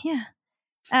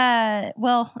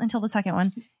 Well, until the second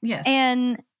one. Yes.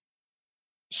 And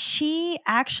she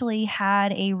actually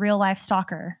had a real life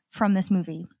stalker from this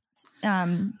movie.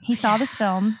 He saw this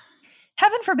film.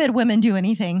 Heaven forbid women do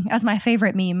anything, as my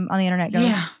favorite meme on the internet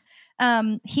goes.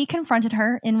 Yeah. He confronted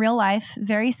her in real life.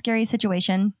 Very scary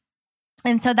situation.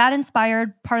 And so that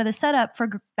inspired part of the setup for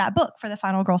that book, for the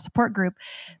Final Girl Support Group.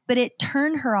 But it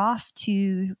turned her off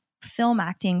to film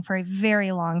acting for a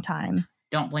very long time.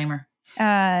 Don't blame her.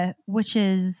 Which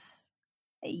is,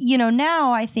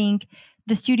 now I think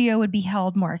the studio would be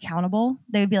held more accountable.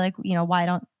 They would be like, why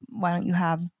don't you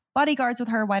have bodyguards with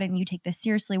her? Why didn't you take this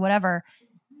seriously? Whatever.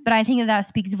 But I think that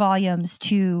speaks volumes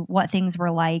to what things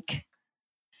were like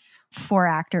for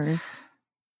actors.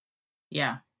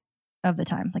 Yeah. Of the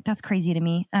time. Like, that's crazy to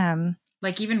me.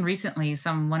 Like, even recently,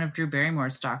 one of Drew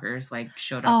Barrymore's stalkers like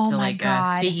showed up to like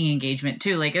a speaking engagement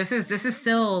too. Like, this is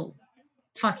still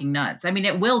fucking nuts. I mean,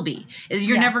 it will be.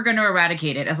 You're never going to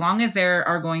eradicate it. As long as there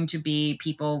are going to be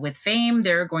people with fame,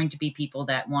 there are going to be people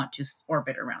that want to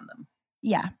orbit around them.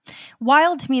 Yeah.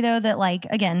 Wild to me though that, like,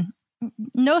 again,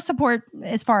 no support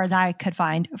as far as I could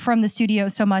find from the studio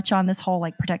so much on this whole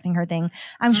like protecting her thing.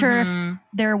 I'm sure if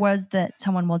there was, that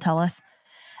someone will tell us.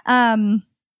 But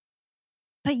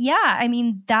yeah, I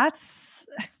mean, that's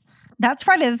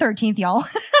Friday the 13th, y'all.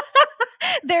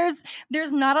 There's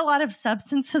not a lot of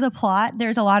substance to the plot.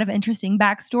 There's a lot of interesting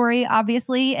backstory,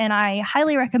 obviously, and I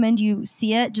highly recommend you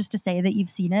see it just to say that you've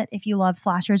seen it if you love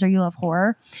slashers or you love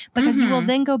horror, because you will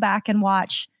then go back and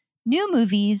watch new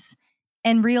movies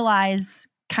and realize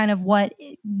kind of what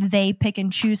they pick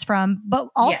and choose from, but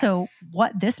also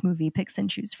what this movie picks and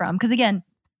choose from. Because again,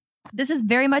 this is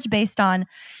very much based on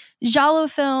giallo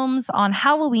films, on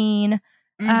Halloween,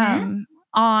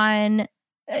 on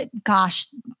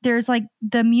there's like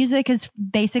the music is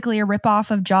basically a ripoff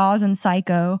of Jaws and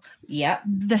Psycho. Yep.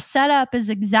 The setup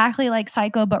is exactly like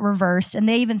Psycho but reversed, and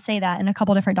they even say that in a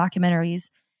couple different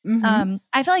documentaries.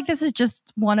 I feel like this is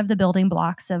just one of the building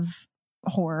blocks of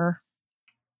horror.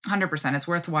 100%. It's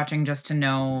worth watching just to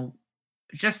know,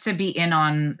 just to be in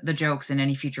on the jokes in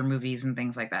any future movies and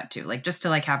things like that too. Like, just to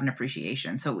like have an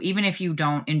appreciation. So even if you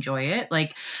don't enjoy it,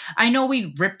 like, I know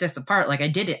we ripped this apart. Like, I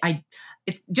did it.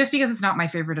 It's just because it's not my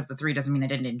favorite of the three doesn't mean I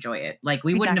didn't enjoy it. Like,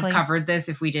 we wouldn't have covered this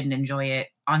if we didn't enjoy it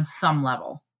on some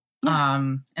level.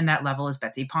 Yeah. And that level is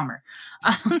Betsy Palmer.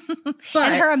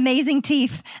 And her amazing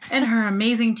teeth.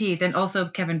 And also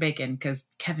Kevin Bacon, because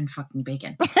Kevin fucking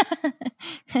Bacon.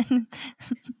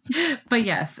 But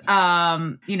yes,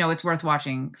 it's worth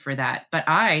watching for that. But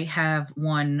I have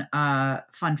one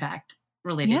fun fact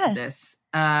related to this.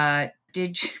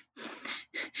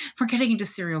 We're getting into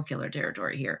serial killer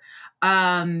territory here.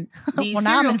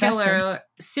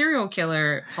 Serial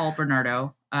killer Paul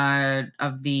Bernardo,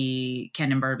 of the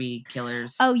Ken and Barbie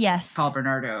killers. Oh, yes. Paul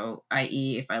Bernardo,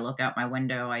 i.e., if I look out my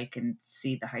window, I can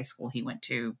see the high school he went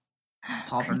to.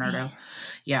 Paul Bernardo.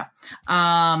 Yeah.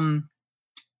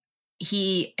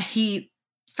 He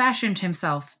fashioned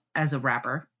himself as a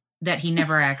rapper that he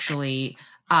never actually,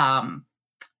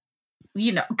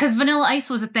 because Vanilla Ice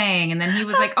was a thing, and then he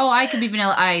was like, "Oh, I could be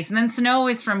Vanilla Ice," and then Snow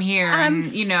is from here, and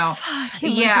I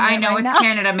know it's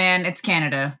Canada, man, it's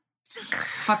Canada, it's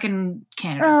fucking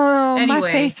Canada. Oh, anyway,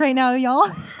 my face right now, y'all.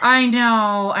 I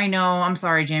know. I'm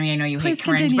sorry, Jamie. I know you hate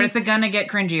cringe, continue. But it's gonna get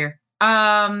cringier.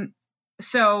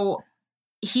 So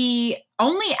he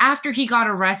only after he got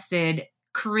arrested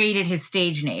created his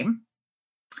stage name,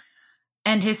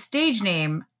 and his stage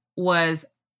name was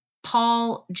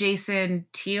Paul Jason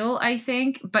Teal, I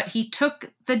think, but he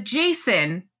took the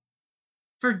Jason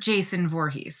for Jason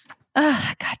Voorhees.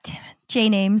 Ugh, God damn it. J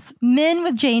names. Men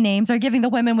with J names are giving the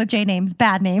women with J names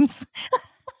bad names.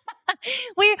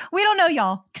 We don't know,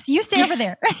 y'all. 'Cause you stay over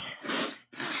there.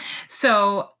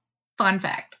 So, fun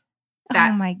fact.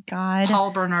 That oh my God.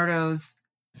 Paul Bernardo's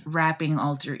rapping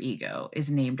alter ego is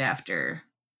named after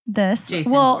this.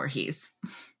 Jason Voorhees.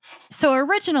 So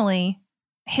originally,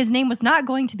 his name was not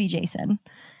going to be Jason.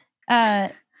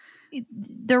 The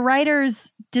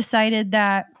writers decided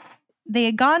that they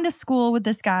had gone to school with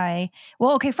this guy.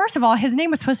 Well, okay, first of all, his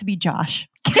name was supposed to be Josh.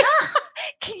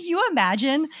 Can you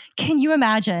imagine?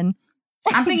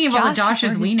 I'm thinking of all the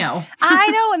Joshes we know. I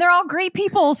know, and they're all great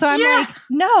people. So I'm like,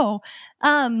 no.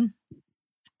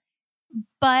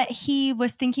 But he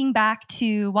was thinking back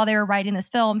to, while they were writing this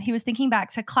film, he was thinking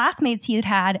back to classmates he had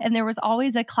had. And there was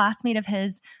always a classmate of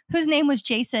his whose name was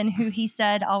Jason, who he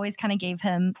said always kind of gave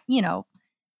him, you know,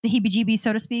 the heebie-jeebies,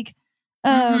 so to speak.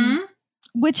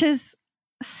 Which is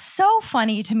so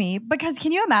funny to me, because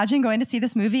can you imagine going to see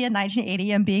this movie in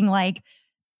 1980 and being like,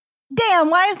 damn,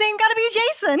 why his name gotta be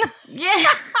Jason? Yeah.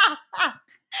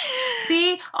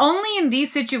 See, only in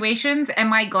these situations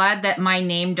am I glad that my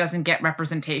name doesn't get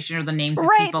representation or the names of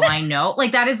people I know.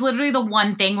 Like, that is literally the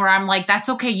one thing where I'm like, that's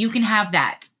okay. You can have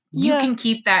that. You can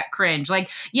keep that cringe. Like,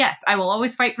 yes, I will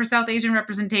always fight for South Asian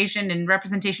representation and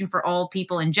representation for all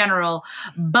people in general.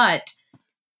 But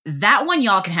that one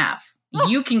y'all can have.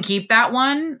 You can keep that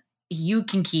one. You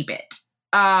can keep it.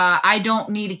 I don't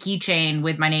need a keychain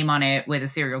with my name on it with a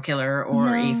serial killer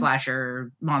or a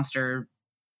slasher monster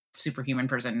superhuman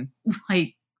person.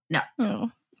 Like, no.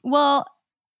 Well,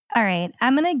 all right.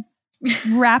 I'm going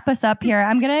to wrap us up here.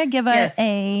 I'm going to give us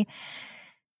I'm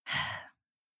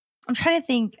trying to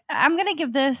think. I'm going to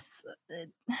give this,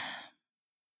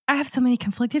 I have so many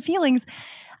conflicted feelings.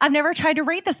 I've never tried to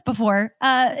rate this before.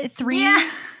 3,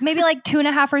 maybe like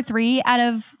 2.5 or 3 out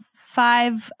of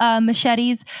 5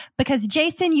 machetes, because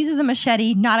Jason uses a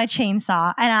machete, not a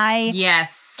chainsaw. And I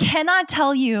cannot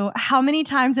tell you how many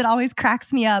times it always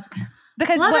cracks me up.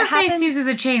 Because Leatherface uses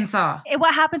a chainsaw.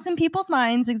 What happens in people's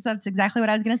minds, that's exactly what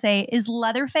I was going to say, is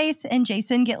Leatherface and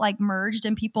Jason get like merged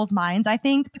in people's minds, I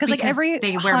think. Because like every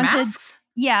they wear masks?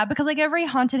 Yeah, because like every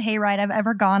haunted hayride I've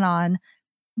ever gone on,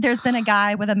 there's been a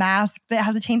guy with a mask that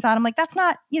has a chainsaw. And I'm like, that's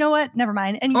not, you know what? Never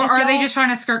mind. And or are they just trying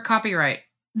to skirt copyright?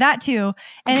 That too.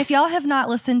 And if y'all have not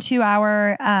listened to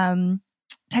our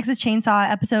Texas Chainsaw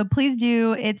episode, please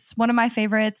do. It's one of my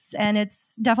favorites, and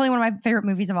it's definitely one of my favorite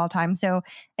movies of all time. So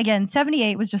again,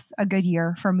 78 was just a good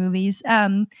year for movies.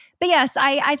 But yes,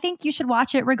 I think you should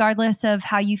watch it regardless of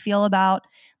how you feel about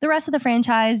the rest of the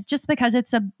franchise, just because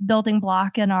it's a building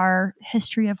block in our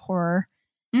history of horror.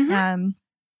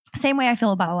 Same way I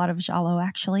feel about a lot of giallo,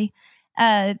 actually.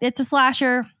 It's a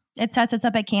slasher. It sets us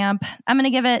up at camp. I'm going to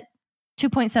give it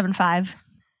 2.75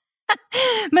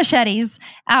 machetes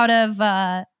out of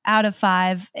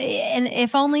 5, and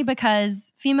if only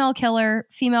because female killer,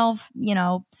 female,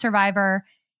 survivor,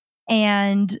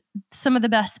 and some of the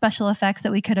best special effects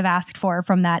that we could have asked for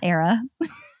from that era.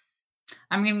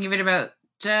 I'm gonna give it about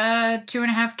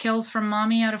 2.5 kills from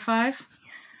mommy out of 5.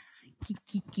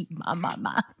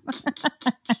 Mama.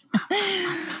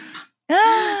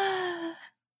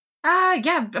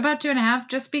 Yeah, about 2.5,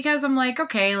 just because I'm like,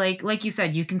 okay, like you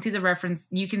said, you can see the reference,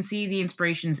 you can see the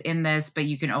inspirations in this, but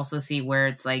you can also see where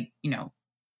it's like,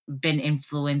 been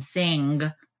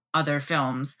influencing other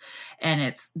films, and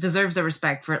it deserves the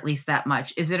respect for at least that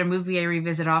much. Is it a movie I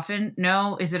revisit often?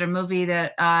 No. Is it a movie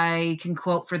that I can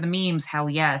quote for the memes? Hell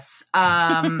yes.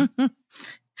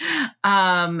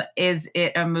 Is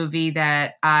it a movie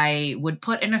that I would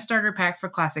put in a starter pack for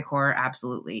classic horror?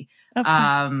 Absolutely. Of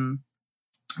course.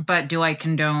 But do I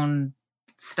condone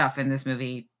stuff in this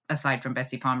movie aside from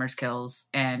Betsy Palmer's kills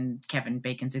and Kevin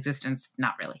Bacon's existence?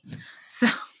 Not really. So,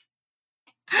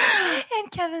 and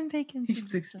Kevin Bacon's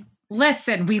existence.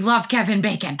 Listen, we love Kevin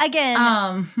Bacon.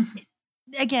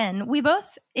 Again, we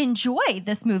both enjoy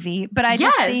this movie, but I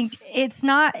just think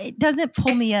it doesn't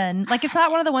pull me in. Like, it's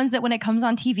not one of the ones that when it comes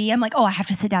on TV, I'm like, oh, I have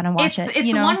to sit down and watch it.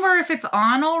 It's one where if it's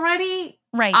on already,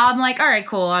 right, I'm like, all right,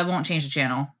 cool, I won't change the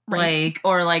channel. Right.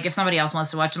 Or if somebody else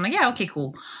wants to watch, I'm like, yeah, okay,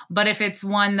 cool. But if it's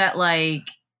one that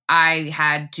I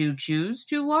had to choose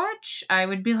to watch, I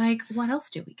would be like, what else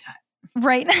do we got?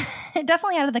 Right.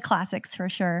 Definitely out of the classics for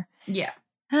sure. Yeah.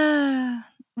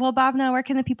 Well, Bhavna, where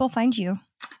can the people find you?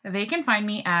 They can find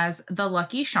me as The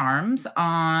Lucky Charms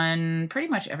on pretty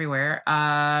much everywhere,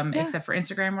 except for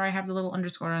Instagram, where I have the little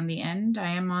underscore on the end. I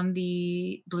am on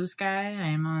the Blue Sky. I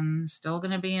am still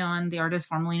going to be on the artist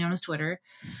formerly known as Twitter.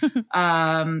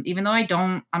 Even though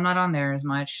I'm not on there as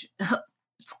much.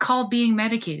 It's called being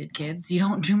medicated, kids. You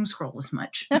don't doom scroll as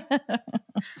much. But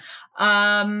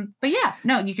yeah,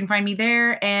 no, you can find me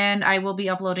there, and I will be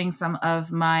uploading some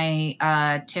of my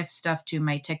TIFF stuff to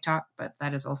my TikTok, but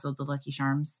that is also the Lucky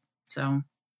Charms. So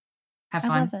have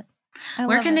fun. I love it.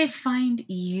 Where can they find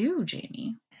you,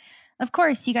 Jamie? Of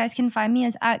course, you guys can find me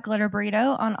as @Glitter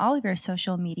Burrito on all of your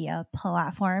social media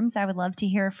platforms. I would love to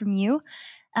hear from you.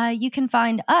 You can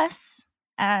find us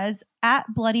as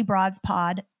 @Bloody Broads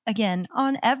Pod, again,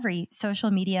 on every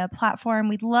social media platform.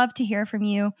 We'd love to hear from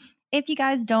you. If you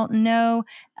guys don't know,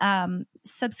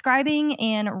 subscribing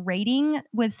and rating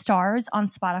with stars on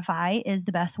Spotify is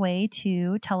the best way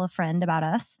to tell a friend about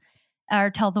us or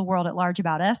tell the world at large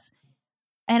about us.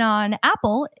 And on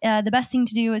Apple, the best thing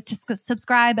to do is to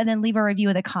subscribe and then leave a review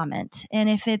with a comment. And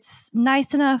if it's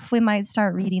nice enough, we might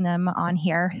start reading them on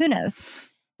here. Who knows?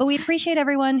 But we appreciate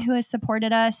everyone who has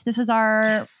supported us. This is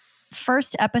our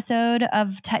first episode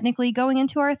of technically going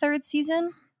into our 3rd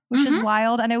season, which is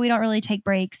wild. I know we don't really take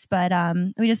breaks, but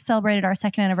we just celebrated our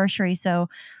 2nd anniversary. So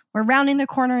we're rounding the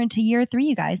corner into year 3,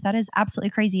 you guys. That is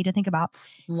absolutely crazy to think about.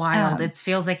 Wild. It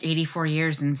feels like 84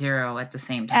 years and 0 at the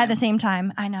same time. At the same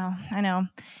time. I know.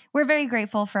 We're very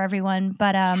grateful for everyone.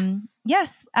 But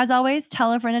yes, as always,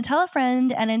 tell a friend and tell a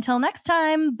friend. And until next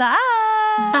time, bye.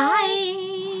 Bye.